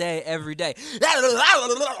all day, every day.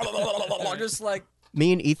 Just like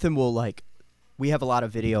Me and Ethan will like. We have a lot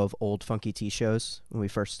of video of old Funky T shows when we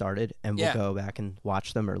first started, and we'll go back and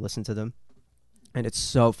watch them or listen to them. And it's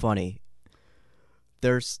so funny.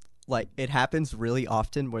 There's like, it happens really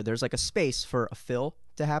often where there's like a space for a fill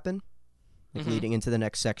to happen, like leading into the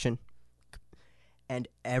next section. And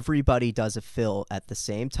everybody does a fill at the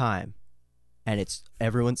same time. And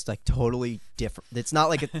everyone's like totally different. It's not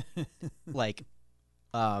like a like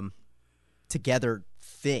together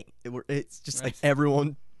thing. It's just like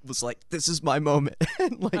everyone was like, this is my moment.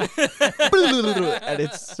 And like, and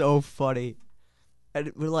it's so funny. And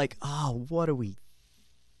we're like, oh, what are we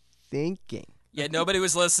thinking? yeah, nobody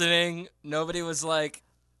was listening. Nobody was like,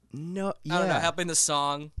 No, yeah. I don't know, helping the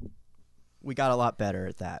song. We got a lot better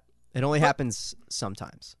at that. It only happens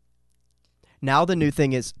sometimes. Now the new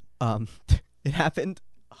thing is, it happened.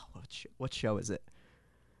 Oh, what show is it?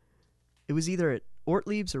 It was either at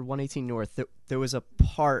Ortlieb's or 118 North. There was a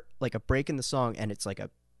part, like a break in the song, and it's like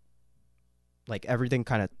everything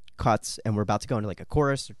kind of cuts, and we're about to go into like a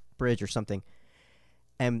chorus or bridge or something.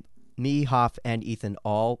 And me, Hoff, and Ethan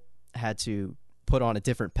all had to put on a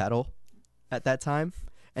different pedal at that time.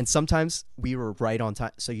 And sometimes we were right on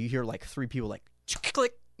time. So you hear like 3 people like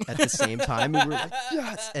Click. at the same time. We were like,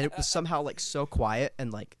 yes, and it was somehow like so quiet,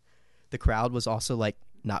 and like the crowd was also like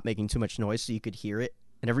not making too much noise, so you could hear it,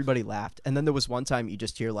 and everybody laughed. And then there was one time you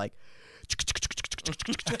just hear like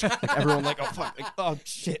everyone like, oh fuck, like, oh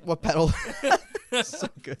shit, what pedal? So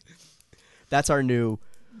good. That's our new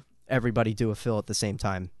everybody do a fill at the same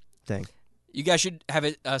time thing. You guys should have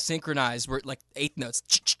it synchronized where like eighth notes,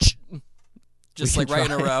 just like right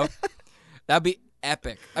in a row. That'd be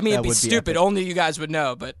epic. I mean, it'd be stupid. Only you guys would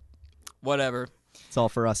know, but whatever. It's all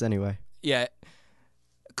for us anyway. Yeah.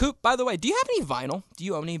 Coop, by the way, do you have any vinyl? Do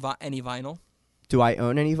you own any vinyl? Do I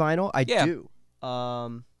own any vinyl? I Yeah. do.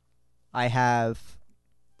 I have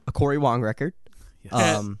a Cory Wong record.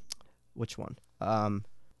 Yes. Which one?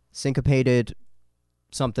 Syncopated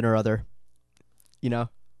something or other. You know?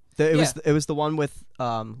 It was the one with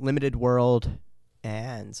Limited World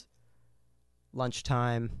and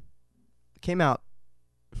Lunchtime. It came out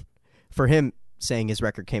for him saying his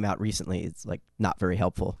record came out recently. It's like not very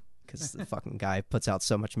helpful because the fucking guy puts out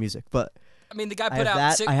so much music. But I mean, the guy I put have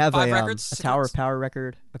out that. I have 5 a records. Tower of Power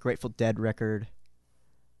record, a Grateful Dead record,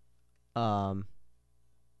 a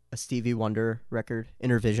Stevie Wonder record,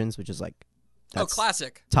 Inner Visions, which is like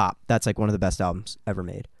classic. top. That's like one of the best albums ever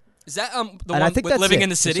made. Is that the And one I think with that's Living it. in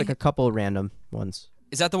the Just City? like a couple of random ones.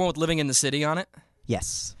 Is that the one with Living in the City on it?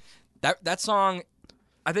 Yes. That song,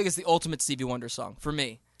 I think, is the ultimate Stevie Wonder song for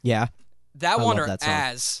me. Yeah. That I one love or that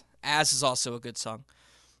song. As is also a good song.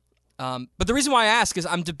 But the reason why I ask is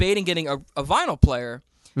I'm debating getting a vinyl player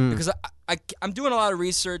because I'm doing a lot of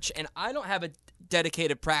research and I don't have a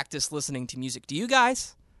dedicated practice listening to music. Do you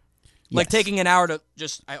guys? Like Yes. taking an hour to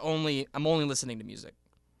just I'm only listening to music.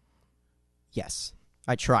 Yes.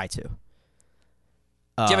 I try to.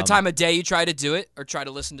 Do you have a time of day you try to do it or try to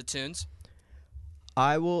listen to tunes?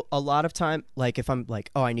 I will a lot of time, like if I'm like,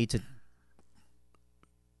 oh, I need to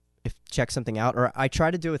check something out, or I try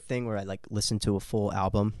to do a thing where I like listen to a full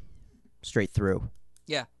album straight through.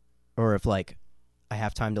 Yeah. Or if like I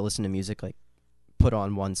have time to listen to music, like put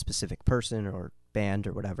on one specific person or band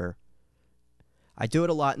or whatever. I do it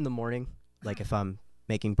a lot in the morning, like if I'm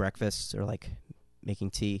making breakfast or like making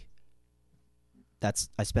tea.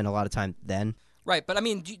 I spend a lot of time then. Right, but I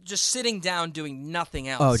mean, just sitting down doing nothing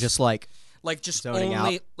else. Oh, just like just zoning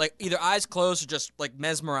only out. like either eyes closed or just like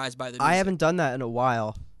mesmerized by the music. I haven't done that in a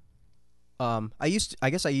while. I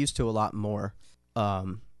guess I used to a lot more.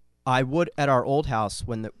 I would at our old house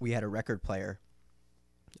when we had a record player.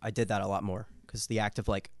 I did that a lot more because the act of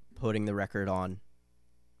like putting the record on,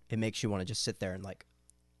 it makes you want to just sit there and like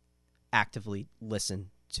actively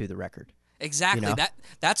listen to the record. Exactly. You know?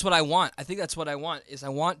 That's what I want. I think that's what I want is I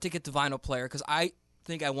want to get the vinyl player because I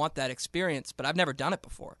think I want that experience, but I've never done it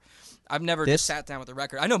before. I've never just sat down with a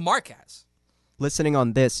record. I know Mark has. Listening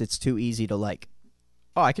on this, it's too easy to like,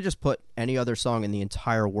 oh, I could just put any other song in the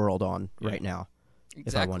entire world on right now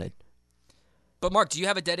if I wanted. But Mark, do you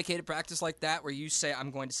have a dedicated practice like that where you say, I'm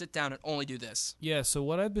going to sit down and only do this? Yeah, so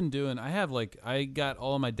what I've been doing, I got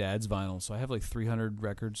all of my dad's vinyl, so I have like 300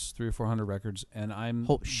 records, 300 or 400 records, and I'm...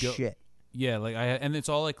 Holy shit. Yeah, and it's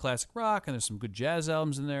all like classic rock, and there's some good jazz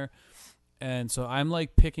albums in there. And so I'm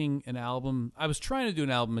like picking an album. I was trying to do an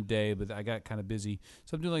album a day, but I got kind of busy.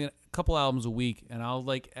 So I'm doing like a couple albums a week, and I'll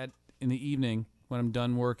like in the evening when I'm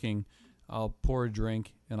done working, I'll pour a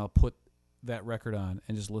drink and I'll put that record on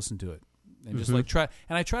and just listen to it. And just like try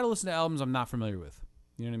to listen to albums I'm not familiar with.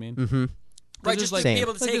 You know what I mean? Mm-hmm. Right, just like, to be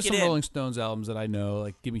able to like take there's it some in. Rolling Stones albums that I know,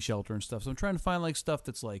 like Give Me Shelter and stuff. So I'm trying to find like stuff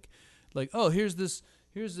that's like oh, here's this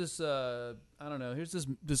I don't know, here's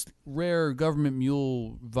this rare Government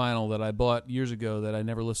Mule vinyl that I bought years ago that I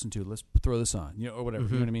never listened to. Let's throw this on, or whatever.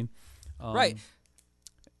 You know what I mean? Right.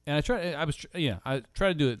 And I try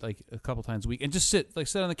to do it like a couple times a week and just sit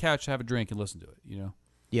on the couch, have a drink, and listen to it.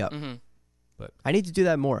 Yeah. Mm-hmm. But I need to do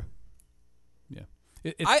that more. Yeah,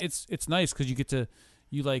 it's nice because you get to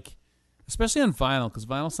especially on vinyl, because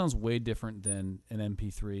vinyl sounds way different than an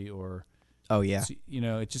MP3 or. Oh yeah.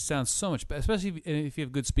 It just sounds so much better, especially if you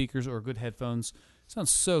have good speakers or good headphones. It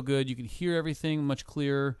sounds so good. You can hear everything much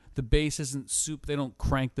clearer. The bass isn't soup. They don't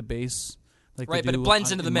crank the bass like right, they but do it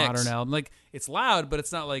blends on into the a mix. modern album. Like it's loud, but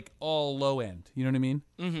it's not like all low end. You know what I mean?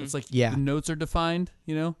 Mm-hmm. It's like Yeah. the notes are defined.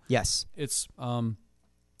 Yes. It's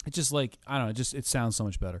just like I don't know. It sounds so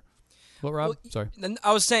much better. What, Rob? Well, Sorry. And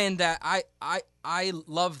I was saying that I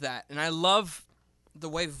love that, and I love the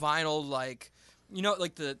way vinyl like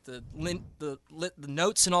the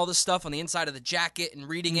notes and all this stuff on the inside of the jacket and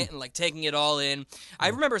reading it and like taking it all in. I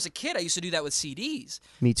remember as a kid I used to do that with CDs.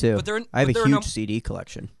 Me too. But I have a huge CD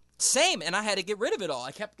collection. Same, and I had to get rid of it all.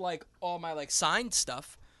 I kept like all my like signed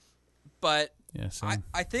stuff, but Yeah, same.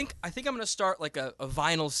 I think I'm gonna start like a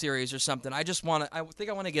vinyl series or something. I think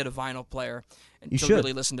I want to get a vinyl player and You to should.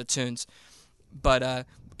 really listen to tunes. But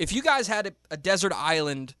if you guys had a desert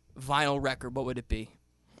island vinyl record, what would it be?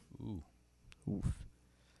 Ooh.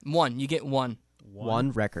 One. You get one.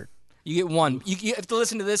 One record. You get one. You have to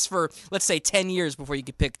listen to this for, let's say, 10 years before you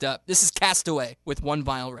get picked up. This is Castaway with one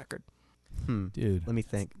vinyl record. Dude. Let me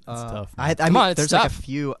think. It's tough. I Come mean, on, it's there's tough. like a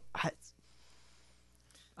few.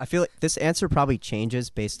 I feel like this answer probably changes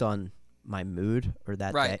based on my mood or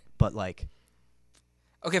that Right. day. But like,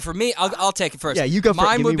 Okay, for me, I'll take it first. Yeah, you go first.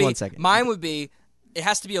 Mine Give would me be, 1 second. Mine would be, it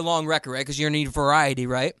has to be a long record, right? Because you're going to need variety,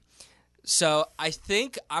 right? So I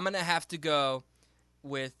think I'm going to have to go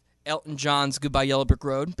with Elton John's Goodbye Yellow Brick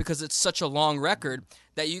Road because it's such a long record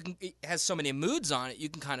that it has so many moods on it. You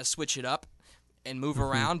can kind of switch it up and move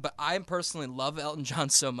around. But I personally love Elton John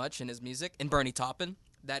so much and his music and Bernie Taupin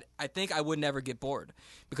that I think I would never get bored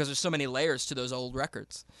because there's so many layers to those old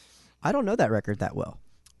records. I don't know that record that well.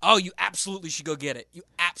 Oh, you absolutely should go get it. You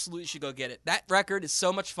absolutely should go get it. That record is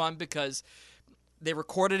so much fun because they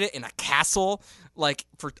recorded it in a castle, like,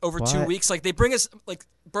 for over 2 What? weeks. Like, they bring us, like,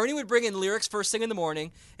 Bernie would bring in lyrics first thing in the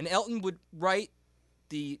morning, and Elton would write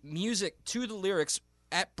the music to the lyrics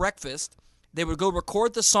at breakfast. They would go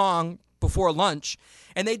record the song before lunch,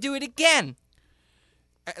 and they do it again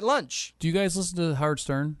at lunch. Do you guys listen to Howard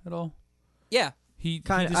Stern at all? Yeah. He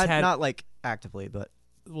Kind just of, had not like actively, but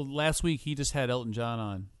well, last week he just had Elton John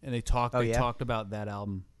on, and they talked. Oh, They yeah? talked about that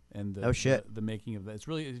album and the, Oh, shit. the making of that. It's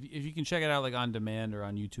really, if you can check it out like on demand or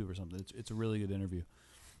on YouTube or something, it's a really good interview.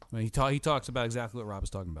 I mean, he talks about exactly what Rob was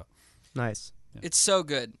talking about. nice. It's so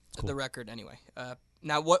good, Cool. the record, anyway.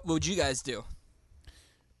 Now, what would you guys do?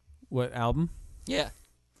 What album? Yeah.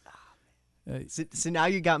 So now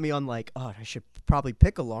you got me on like, oh, I should probably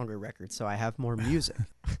pick a longer record so I have more music.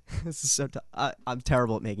 This is so tough. I'm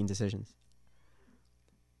terrible at making decisions.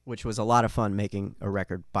 Which was a lot of fun making a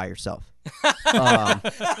record by yourself.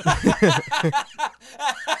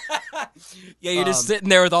 Yeah, you're just sitting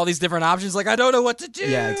there with all these different options, like, I don't know what to do.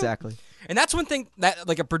 Yeah, exactly. And that's one thing that,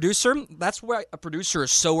 like, a producer, that's why a producer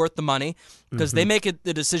is so worth the money, because they make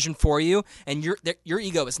the decision for you, and your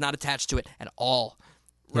ego is not attached to it at all,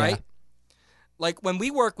 right? Yeah. Like, when we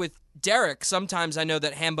work with Derek, sometimes I know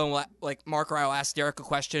that Hambone will, like, Mark or I will ask Derek a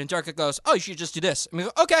question, and Derek goes, oh, you should just do this. And we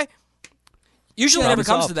go, okay. Usually it never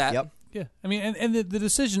Problem comes to solved. that. Yep. Yeah, I mean, and the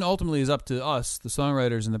decision ultimately is up to us, the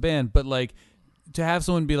songwriters and the band. But like, to have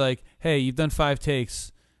someone be like, "Hey, you've done 5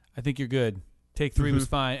 takes. I think you're good. Take 3 was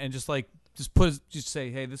fine," and just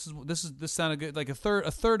say, "Hey, this sounded good." Like a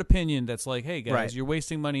third opinion that's like, "Hey guys, Right. you're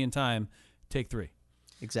wasting money and time. Take 3."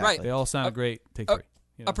 Exactly. They all sound great. Take 3.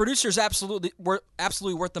 You know? A producer is absolutely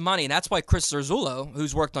worth the money, and that's why Chris Zerzullo,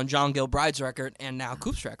 who's worked on John Gilbride's record and now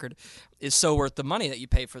Coop's record, is so worth the money that you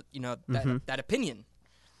pay for, that opinion.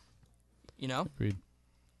 You know? Agreed.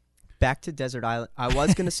 Back to Desert Island. I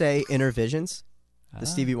was going to say Inner Visions, the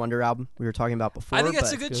Stevie Wonder album we were talking about before. I think that's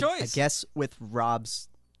but a good I choice. guess with Rob's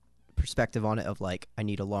perspective on it of like, I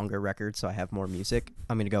need a longer record so I have more music,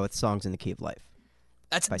 I'm going to go with Songs in the Key of Life.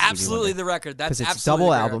 That's by Stevie absolutely Wonder. the record. That's Because it's a absolutely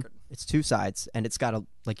double the album. record. It's 2 sides, and it's got,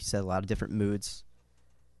 like you said, a lot of different moods.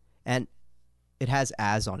 And it has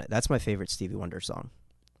As on it. That's my favorite Stevie Wonder song.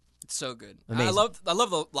 It's so good. Amazing. I love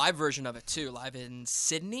the live version of it too. Live in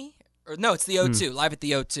Sydney, or no, it's the O2. Live at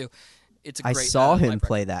the O2. It's a I great. saw him live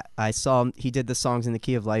play that. I saw him. He did the Songs in the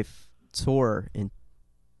Key of Life tour in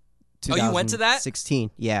Oh, you went to that?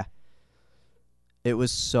 2016. Yeah. It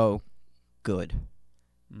was so good.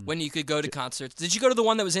 record. When you could go to concerts. Did you go to the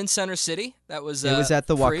one that was in Center City? That was. It was at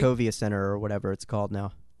the free? Wachovia Center or whatever it's called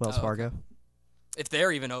now. Wells Oh, Fargo. If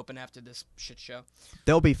they're even open after this shit show.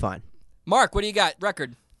 They'll be fine. Mark, what do you got?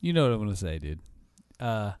 Record. You know what I'm going to say, dude.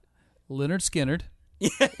 Leonard Skinnerd.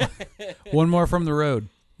 One More from the Road.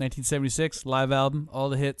 1976 live album, all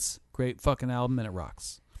the hits, great fucking album, and it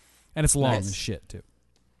rocks. And it's long Nice. as shit too.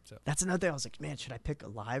 That's another thing. I was like, man, should I pick a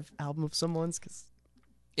live album of someone's? Because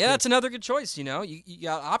Yeah, that's another good choice. You know, you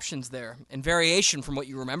got options there and variation from what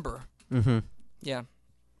you remember. Yeah,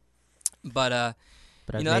 but I've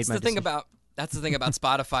that's made my the thing decision. that's the thing about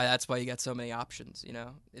Spotify. That's why you got so many options. You know,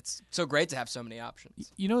 it's so great to have so many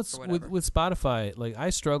options. You know, it's or with whatever. Spotify. Like I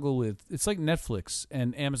struggle with. It's like Netflix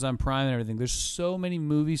and Amazon Prime and everything. There's so many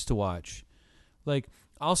movies to watch. Like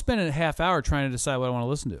I'll spend a half hour trying to decide what I want to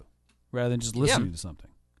listen to, rather than just listening to something.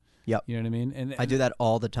 Yep. You know what I mean? And I do that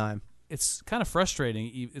all the time. It's kind of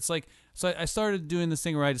frustrating. It's like, so I started doing this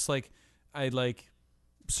thing where I just I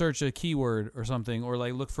search a keyword or something, or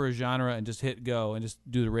like look for a genre and just hit go and just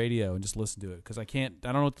do the radio and just listen to it because I don't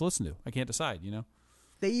know what to listen to. I can't decide. You know.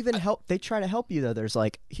 They even help. They try to help you though. There's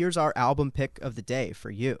like, here's our album pick of the day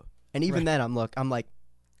for you. And even then, I'm like,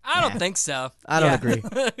 I don't Nah. think so. I don't Yeah.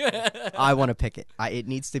 agree. I want to pick it. It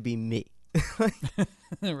needs to be me.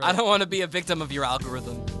 I don't want to be a victim of your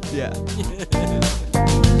algorithm. Yeah.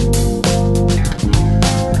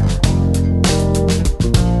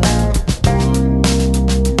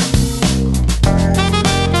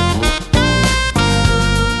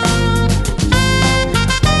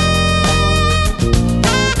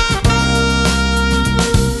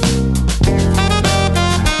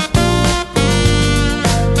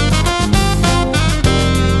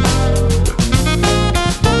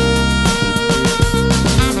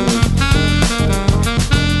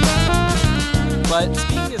 But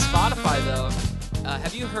speaking of Spotify, though,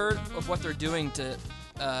 have you heard of what they're doing to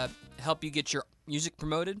help you get your music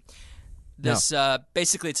promoted? This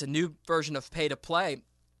basically, it's a new version of pay to play.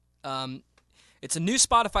 It's a new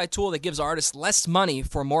Spotify tool that gives artists less money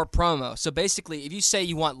for more promo. So basically, if you say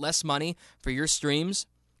you want less money for your streams,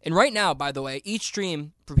 and right now, by the way, each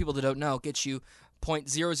stream, for people that don't know, gets you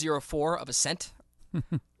 0.004 of a cent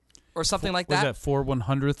or something like that. Was that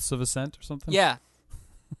 4/100ths of a cent or something? Yeah.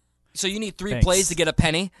 So you need 3 Thanks. plays to get a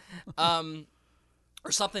penny, or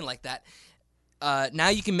something like that. Now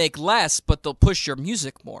you can make less, but they'll push your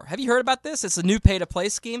music more. Have you heard about this? It's a new pay-to-play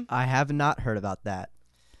scheme. I have not heard about that.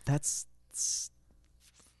 That's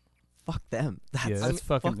fuck them. That's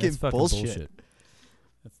fucking bullshit. bullshit.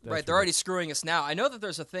 That's Right, they're already screwing us now. I know that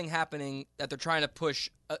there's a thing happening that they're trying to push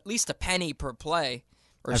at least a penny per play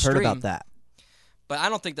or I've stream. heard about that. But I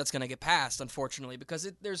don't think that's going to get passed, unfortunately, because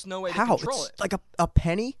there's no way to How? control It's it. like a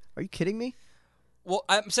penny? Are you kidding me? Well,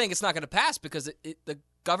 I'm saying it's not going to pass because the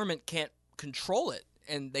government can't control it,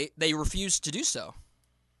 and they refuse to do so.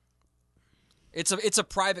 It's a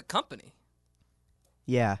private company.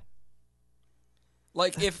 Yeah.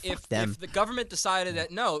 Like if them. if the government decided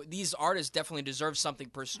that no, these artists definitely deserve something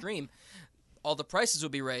per stream, all the prices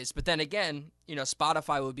would be raised. But then again,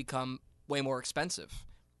 Spotify would become way more expensive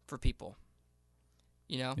for people.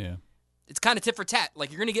 Yeah. It's kind of tit for tat.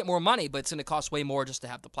 Like you're going to get more money, but it's going to cost way more just to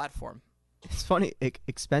have the platform. It's funny.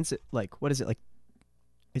 Expensive. Like, what is it? Like,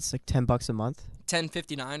 it's like $10 a month?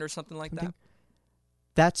 $10.59 or something like that.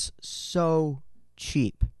 That's so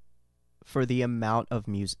cheap for the amount of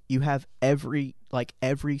music. You have every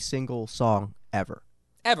single song ever.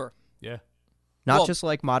 Ever. Yeah. Not just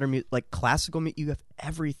like modern music, like classical music. You have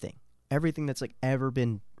everything. Everything that's like ever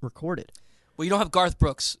been recorded. Well, you don't have Garth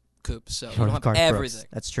Brooks, Coop, so you don't have Garth everything. Brooks.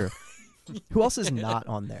 That's true. Who else is not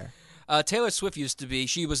on there? Taylor Swift used to be.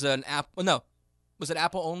 She was an Apple. No, was an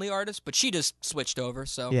Apple only artist, but she just switched over.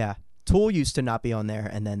 So Yeah. Tool used to not be on there,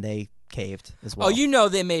 and then they caved as well. Oh,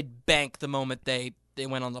 they made bank the moment they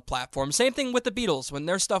went on the platform. Same thing with the Beatles when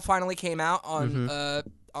their stuff finally came out on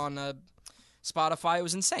Spotify. It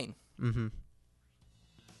was insane. Mm-hmm.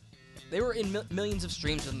 They were in millions of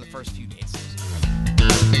streams in the first few days.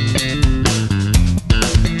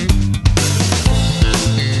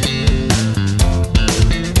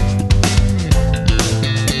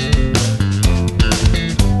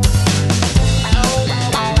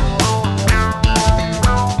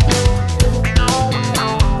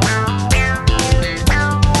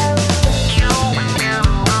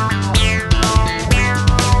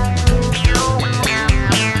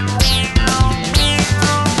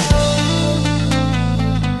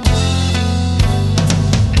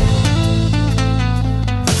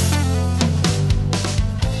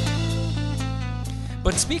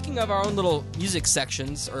 But speaking of our own little music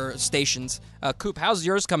sections or stations, Coop, how's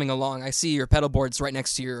yours coming along? I see your pedal board's right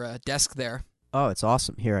next to your desk there. Oh, it's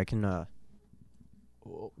awesome. Here, I can,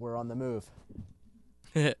 we're on the move.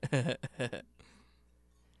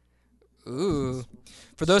 Ooh.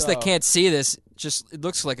 For those that can't see this, it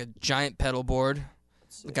looks like a giant pedal board.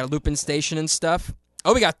 We got a looping station and stuff.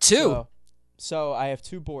 Oh, we got two. So I have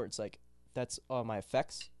two boards. Like, that's all my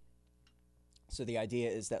effects. So the idea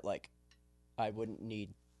is that, like, I wouldn't need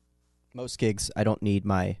most gigs. I don't need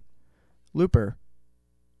my looper,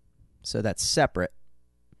 so that's separate.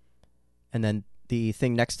 And then the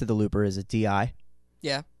thing next to the looper is a DI.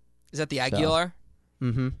 Yeah, is that the Aguilar?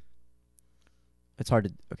 Mm-hmm. It's hard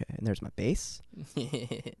to and there's my bass,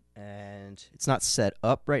 and it's not set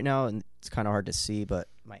up right now, and it's kind of hard to see. But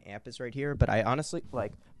my amp is right here. But I honestly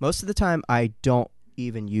most of the time I don't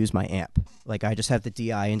even use my amp. Like I just have the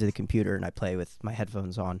DI into the computer and I play with my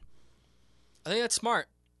headphones on. I think that's smart.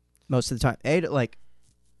 Most of the time, to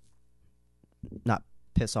not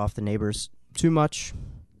piss off the neighbors too much.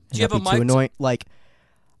 Do you have a mic? Too annoying. Like,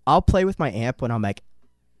 I'll play with my amp when I'm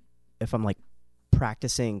if I'm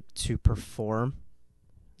practicing to perform.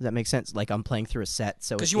 Does that make sense? Like I'm playing through a set,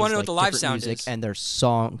 so because you want to know what the live different sound music, is, and there's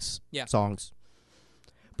songs. Yeah. Songs.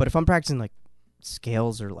 But if I'm practicing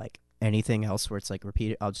scales or like anything else where it's like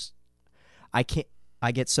repeated.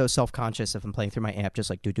 I get so self-conscious if I'm playing through my amp, just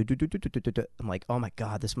like do do do do do do do do. I'm like, oh my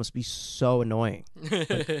god, this must be so annoying.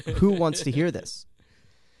 Like, who wants to hear this?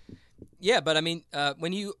 Yeah, but I mean,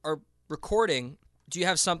 when you are recording, do you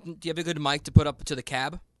have a good mic to put up to the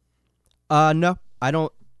cab? No, I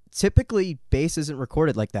don't. Typically, bass isn't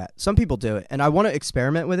recorded like that. Some people do it, and I want to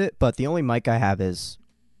experiment with it, but the only mic I have is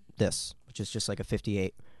this, which is just like a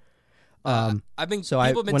 58. When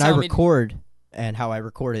I record, and how I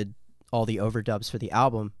recorded all the overdubs for the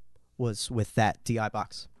album was with that DI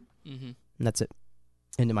box. Mm-hmm. And that's it.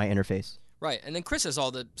 Into my interface. Right, and then Chris has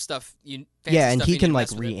all the stuff. And he can like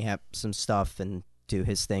reamp some stuff and do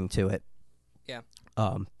his thing to it. Yeah.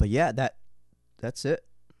 But yeah, that's it.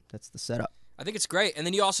 That's the setup. I think it's great. And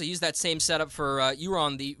then you also use that same setup for you were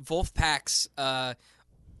on the Vulfpeck's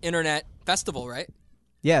internet festival, right?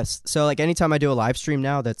 Yes. So like anytime I do a live stream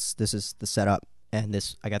now, this is the setup, and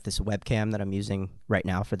I got this webcam that I'm using right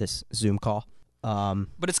now for this Zoom call.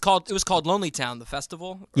 But it was called Lonely Town, the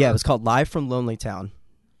festival? Yeah, it was called Live from Lonely Town,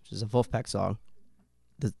 which is a Vulfpeck song.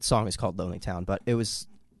 The song is called Lonely Town, but it was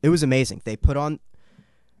amazing. They put on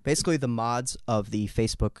basically the mods of the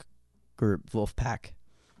Facebook group Vulfpeck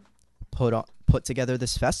put together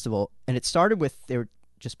this festival, and it started with they were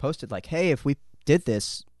just posted like, hey, if we did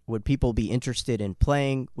this, would people be interested in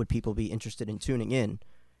playing? Would people be interested in tuning in?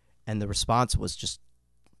 And the response was just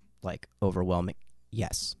like overwhelming.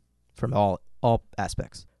 Yes, from all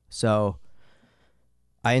aspects. So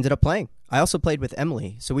I ended up playing. I also played with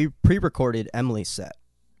Emily. So we pre-recorded Emily's set,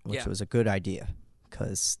 which was a good idea,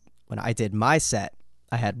 because when I did my set,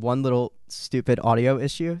 I had one little stupid audio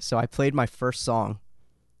issue. So I played my first song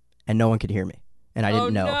and no one could hear me. And I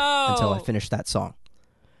didn't know until I finished that song.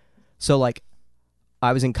 So like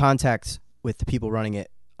I was in contact with the people running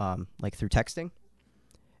it like through texting.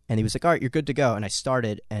 And he was like, all right, you're good to go. And I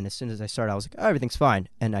started, and as soon as I started, I was like, oh, everything's fine.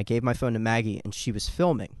 And I gave my phone to Maggie, and she was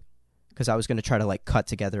filming, because I was going to try to like cut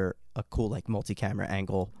together a cool like multi-camera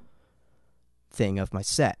angle thing of my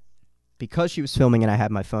set. Because she was filming and I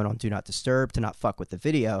had my phone on Do Not Disturb to not fuck with the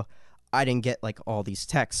video, I didn't get like all these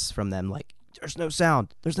texts from them like, there's no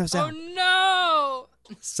sound. Oh, no!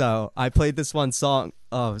 So I played this one song.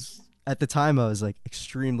 At the time, I was like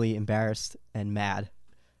extremely embarrassed and mad.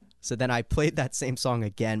 So then I played that same song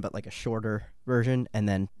again, but like a shorter version, and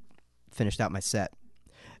then finished out my set.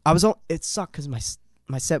 It sucked because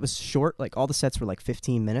my set was short. Like all the sets were like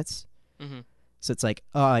 15 minutes. Mm-hmm. So it's like,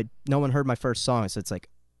 no one heard my first song. So it's like,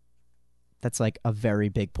 that's like a very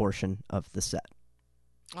big portion of the set.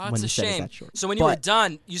 Oh, that's a shame. So when you were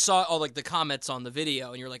done, you saw all like the comments on the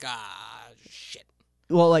video, and you're like, shit.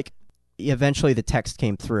 Well, like eventually the text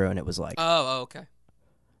came through, and it was like, oh, okay.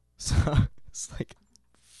 So it's like,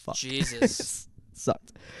 fuck. Jesus.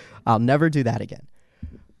 Sucked. I'll never do that again.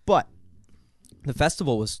 But the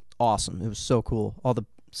festival was awesome. It was so cool.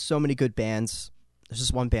 So many good bands. There's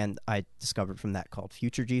just one band I discovered from that called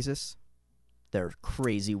Future Jesus. They're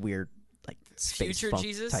crazy, weird, like space Future funk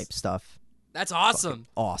Jesus? type stuff. That's awesome. Fucking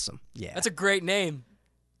awesome. Yeah. That's a great name.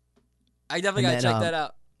 I definitely got to check that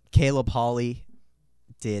out. Caleb Hawley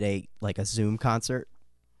did a Zoom concert.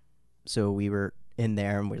 So we were in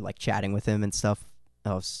there and we were like chatting with him and stuff. It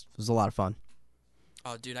was a lot of fun.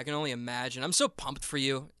 Oh, dude, I can only imagine. I'm so pumped for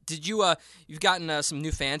you. Did you, you've gotten some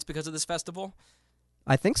new fans because of this festival?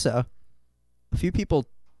 I think so. A few people,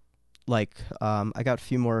 I got a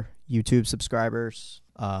few more YouTube subscribers.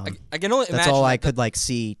 I can only imagine. That's all I could,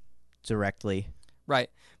 see directly. Right.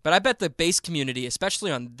 But I bet the bass community,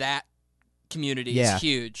 especially on that community, is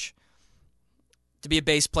huge. To be a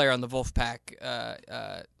bass player on the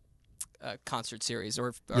Vulfpeck concert series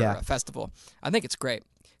or festival. I think it's great.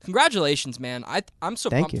 Congratulations, man. I'm so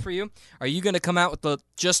pumped for you. Are you going to come out with the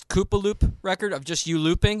just Coop loop record of just you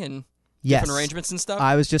looping and different arrangements and stuff?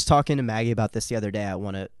 I was just talking to Maggie about this the other day.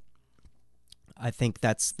 I think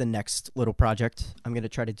that's the next little project I'm going to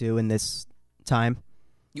try to do in this time.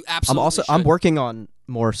 You absolutely should. I'm working on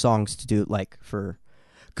more songs to do for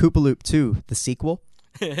Coop Loop 2, the sequel.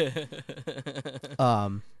 Which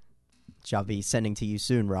I'll be sending to you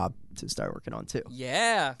soon, Rob, to start working on too.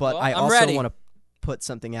 Yeah. But well, I I'm also ready. want to put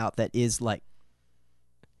something out that is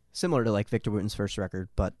similar to Victor Wooten's first record,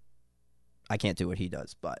 but I can't do what he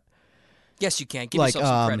does. But yes, you can. Give yourself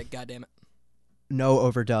some credit, goddammit. No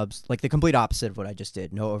overdubs, the complete opposite of what I just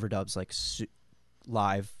did. No overdubs,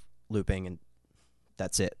 live looping, and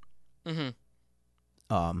that's it.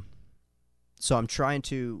 Mm-hmm. So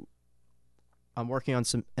I'm working on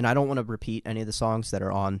some, and I don't want to repeat any of the songs that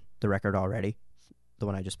are on the record already, the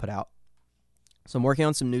one I just put out. So I'm working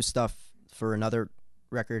on some new stuff for another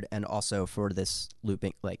record and also for this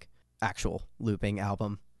looping. actual looping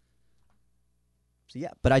album. So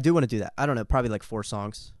yeah, but I do want to do that. I don't know, probably like 4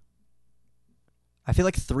 songs. I feel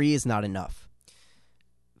like 3 is not enough.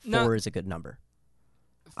 4 is a good number.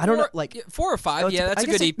 I don't know, like 4 or 5. Yeah, that's a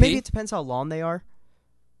good EP. Maybe it depends how long they are.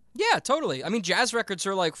 Yeah, totally. I mean, jazz records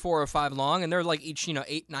are like 4 or 5 long, and they're like each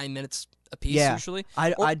 8-9 minutes a piece usually.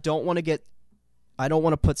 I don't want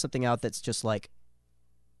to put something out that's just like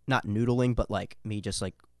not noodling, but like me just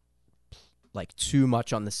like too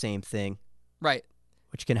much on the same thing. Right.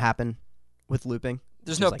 Which can happen with looping.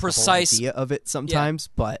 There's no like precise the whole idea of it sometimes,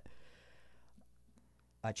 but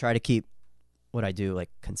I try to keep what I do like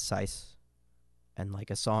concise and like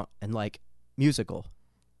a song and like musical,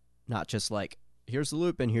 not just like here's the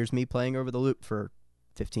loop and here's me playing over the loop for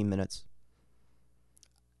 15 minutes.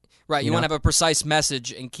 Right, you want to have a precise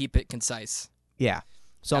message and keep it concise. Yeah.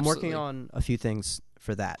 So Absolutely. I'm working on a few things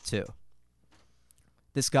for that too.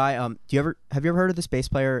 This guy, have you ever heard of this bass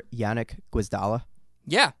player Yannick Gwizdala?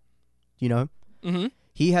 Yeah. Do you know him? Mm-hmm.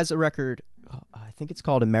 He has a record, I think it's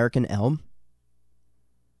called American Elm.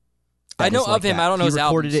 I know of him. I don't know his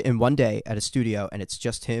albums. He recorded it in one day at a studio, and it's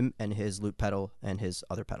just him and his loop pedal and his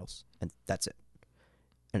other pedals, and that's it.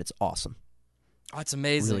 And it's awesome. Oh, it's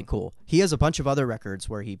amazing. Really cool. He has a bunch of other records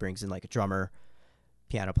where he brings in like a drummer,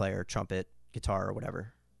 piano player, trumpet, guitar, or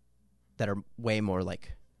whatever, that are way more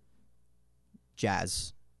like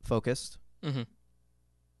jazz focused.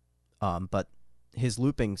 Mm-hmm. But his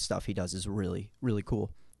looping stuff he does is really, really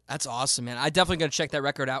cool. That's awesome, man. I definitely got to check that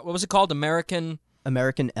record out. What was it called? American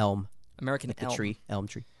Elm. American like Elm. The tree, elm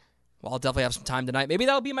tree. Well, I'll definitely have some time tonight. Maybe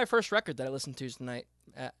that'll be my first record that I listen to tonight.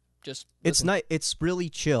 It's nice. It's really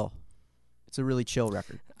chill. It's a really chill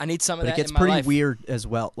record. I need some of but that. It gets in my pretty life. weird as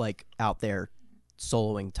well, like out there,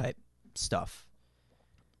 soloing type stuff.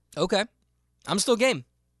 Okay, I'm still game.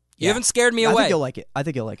 You haven't scared me away. I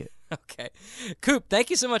think you'll like it. Okay, Coop,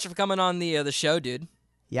 thank you so much for coming on the show, dude.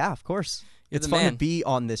 Yeah, of course. It's fun to be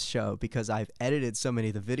on this show because I've edited so many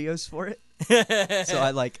of the videos for it. So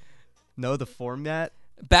I know the format.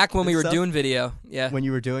 Back when we were doing video, yeah. When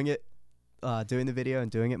you were doing it, doing the video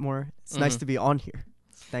and doing it more, it's nice to be on here.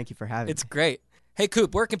 Thank you for having me. It's great. Hey,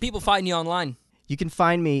 Coop, where can people find you online? You can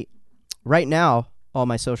find me right now. All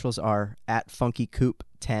my socials are at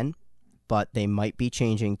FunkyCoop10, but they might be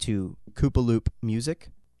changing to Koopaloop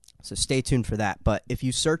Music. So stay tuned for that. But if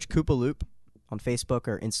you search Koopaloop on Facebook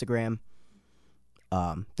or Instagram,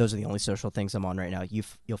 those are the only social things I'm on right now.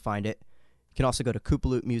 You'll find it. You can also go to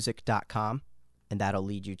koopaloopmusic.com, and that'll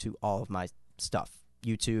lead you to all of my stuff.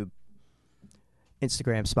 YouTube,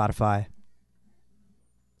 Instagram, Spotify,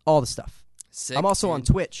 all the stuff. Sick, I'm also dude. on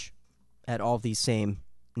Twitch at all of these same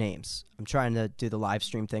names. I'm trying to do the live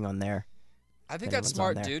stream thing on there. I think that's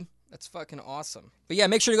smart, dude. That's fucking awesome. But yeah,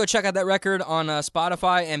 make sure to go check out that record on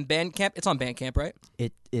Spotify and Bandcamp. It's on Bandcamp, right?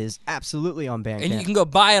 It is absolutely on Bandcamp. And you can go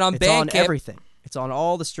buy it on Bandcamp. It's on everything. It's on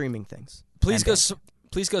all the streaming things. Please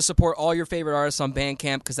go support all your favorite artists on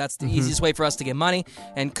Bandcamp because that's the easiest way for us to get money.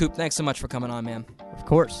 And Coop, thanks so much for coming on, man. Of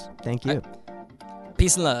course. Thank you.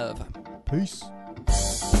 Peace and love. Peace.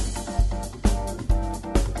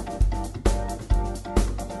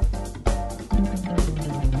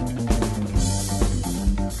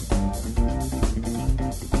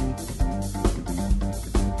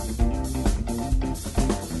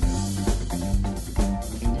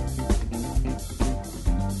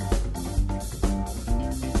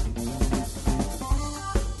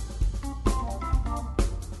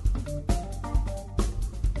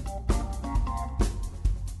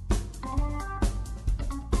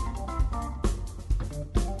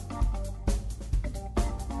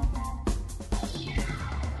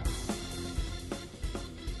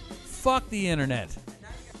 Fuck the internet.